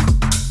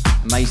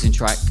 Amazing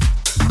track.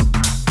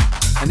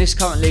 And this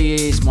currently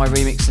is my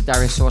remix to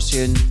Darius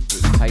Ossian,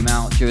 which came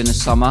out during the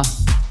summer.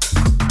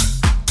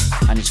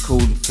 And it's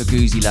called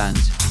Fuguzi Land.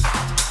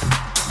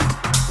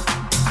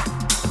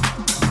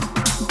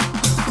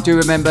 Do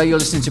remember, you're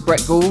listening to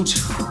Brett Gould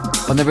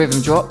on the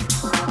Rhythm Drop.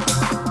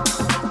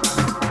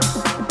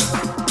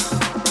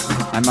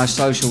 And my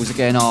socials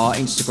again are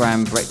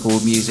Instagram Brett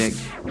Gould Music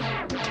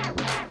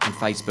and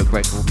Facebook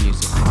Brett Gould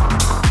Music.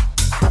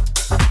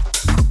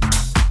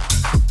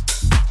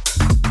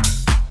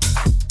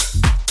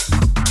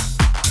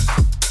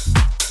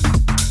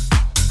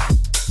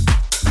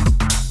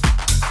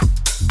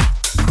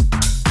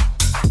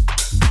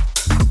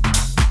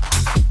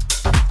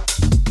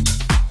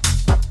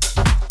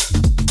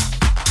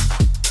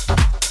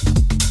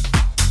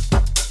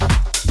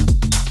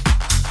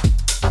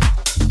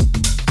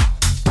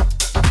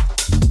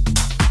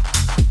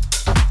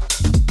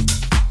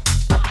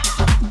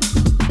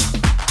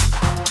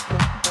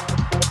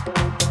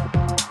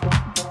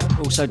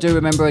 So do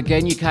remember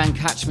again, you can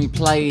catch me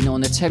playing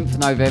on the 10th of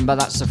November.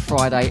 That's the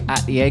Friday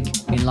at the Egg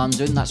in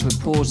London. That's with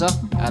Porza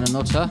and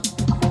Anotta.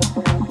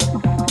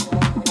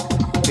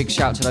 Big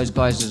shout to those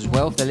guys as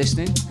well if they're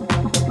listening.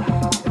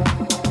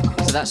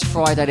 So that's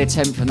Friday the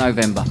 10th of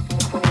November.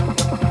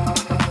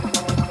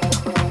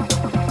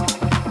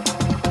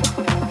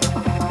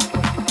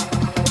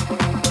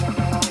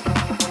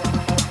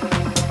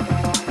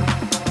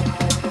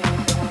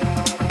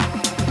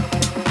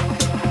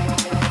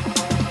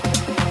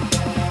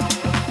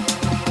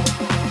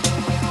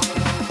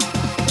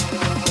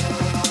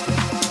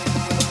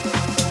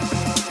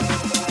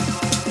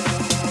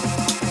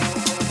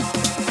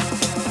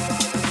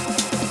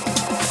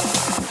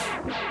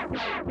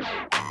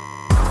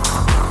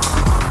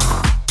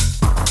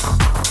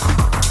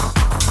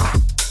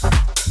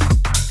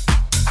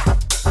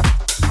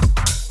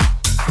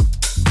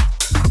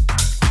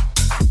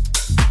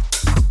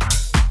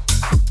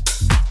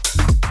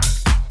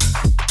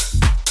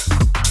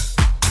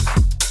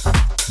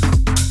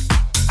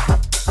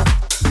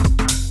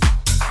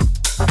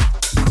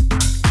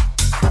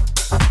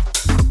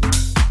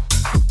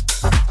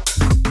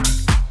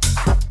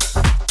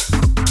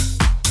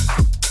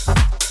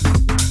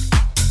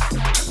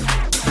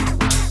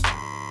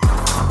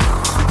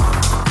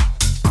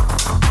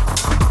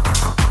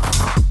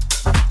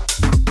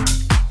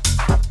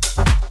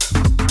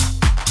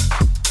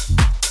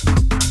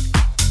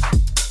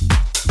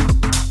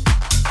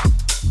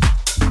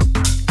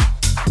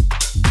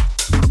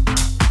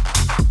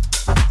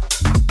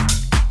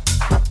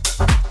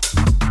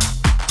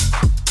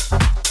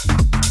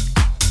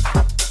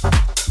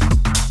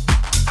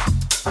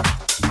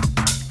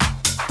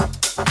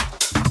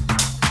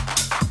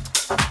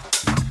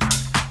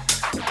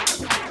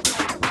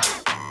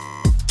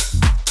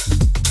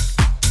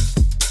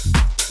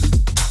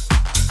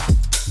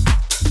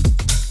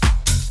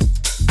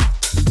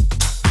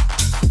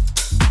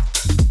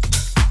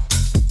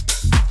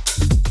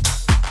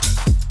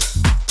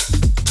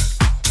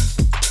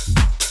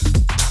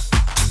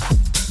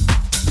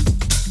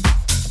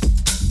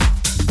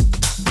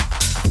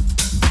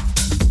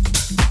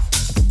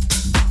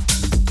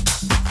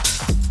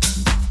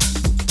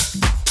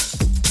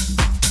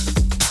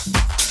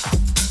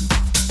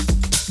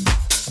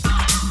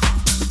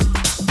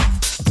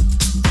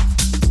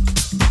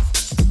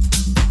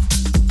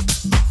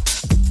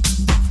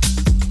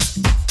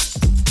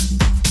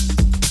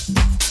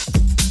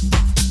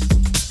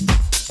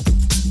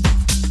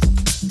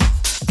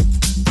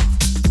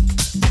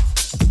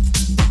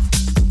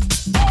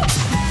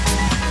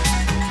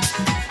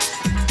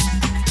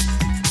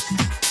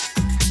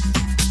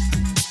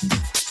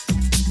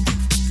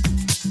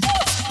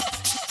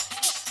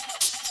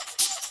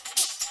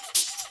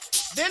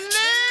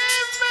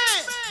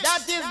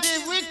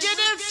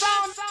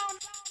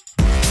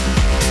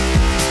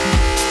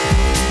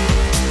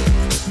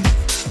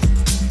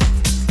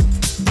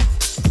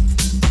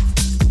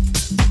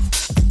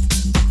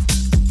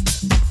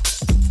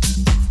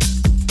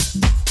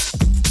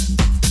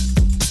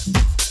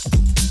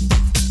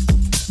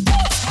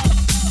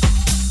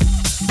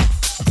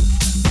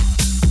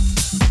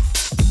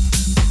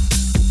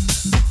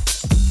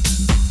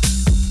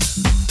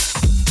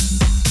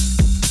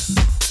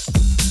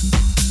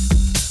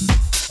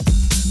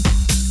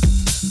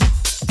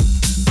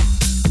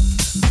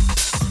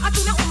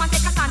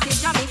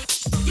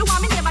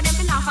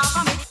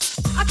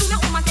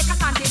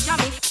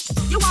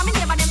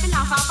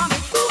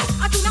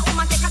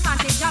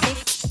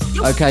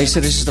 Okay,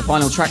 so this is the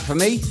final track for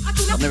me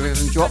on the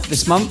Rhythm Drop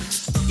this month.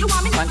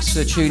 Thanks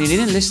for tuning in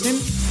and listening,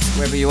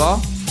 wherever you are.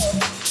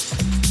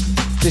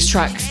 This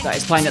track that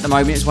is playing at the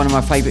moment is one of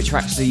my favourite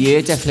tracks of the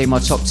year, definitely in my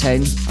top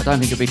 10. I don't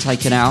think it'll be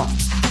taken out.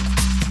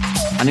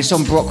 And it's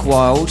on Brock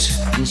Wild,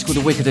 and it's called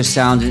The Wickeder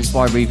Sound, and it's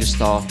by Riva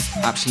Starr.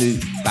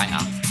 Absolute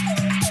banger.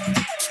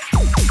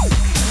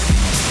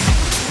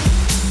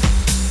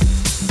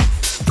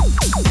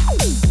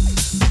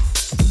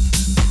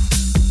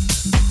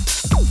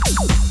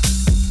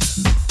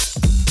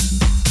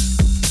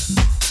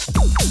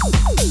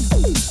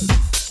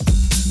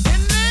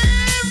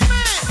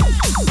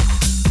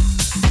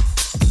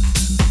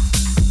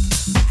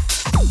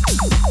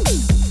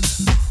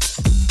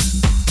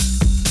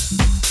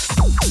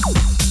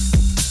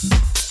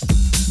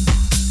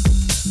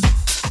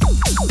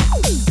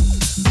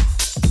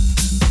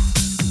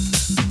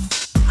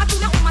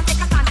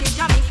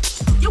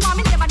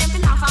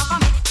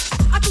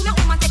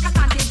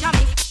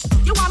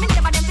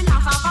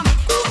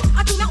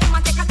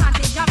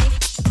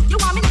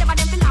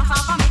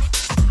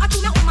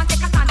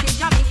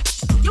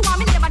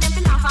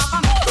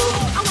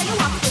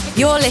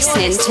 You're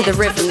listening to the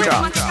Rhythm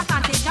Drop.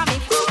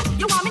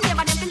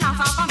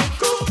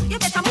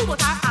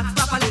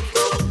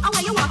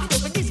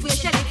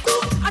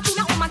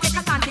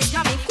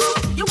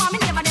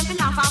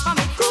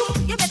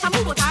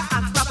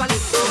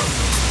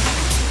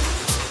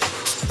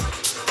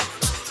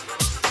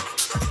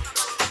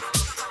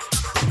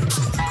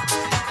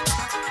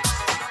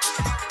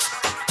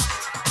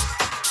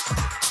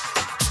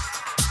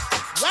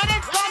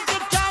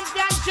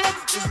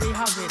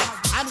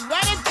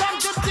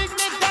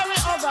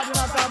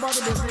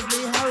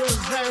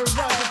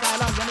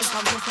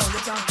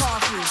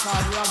 coffee,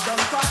 cause we have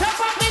done coffee. Step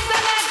up in the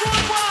leg,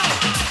 good boy.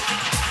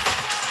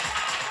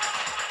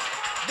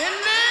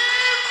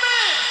 Believe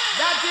me,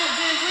 that is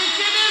the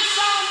wickedest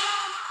sound.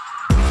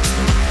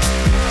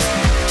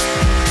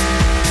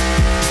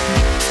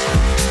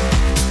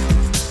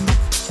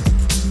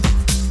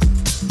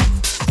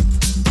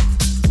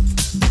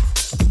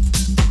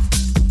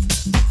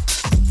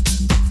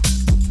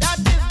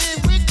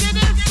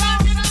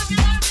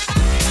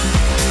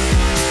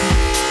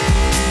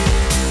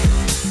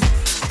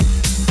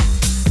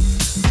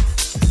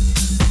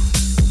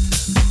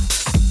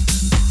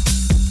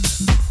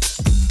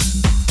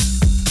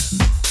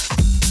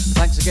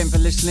 Again for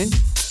listening.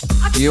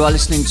 You are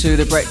listening to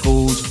the Brett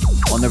Gould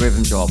on the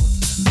Rhythm Job.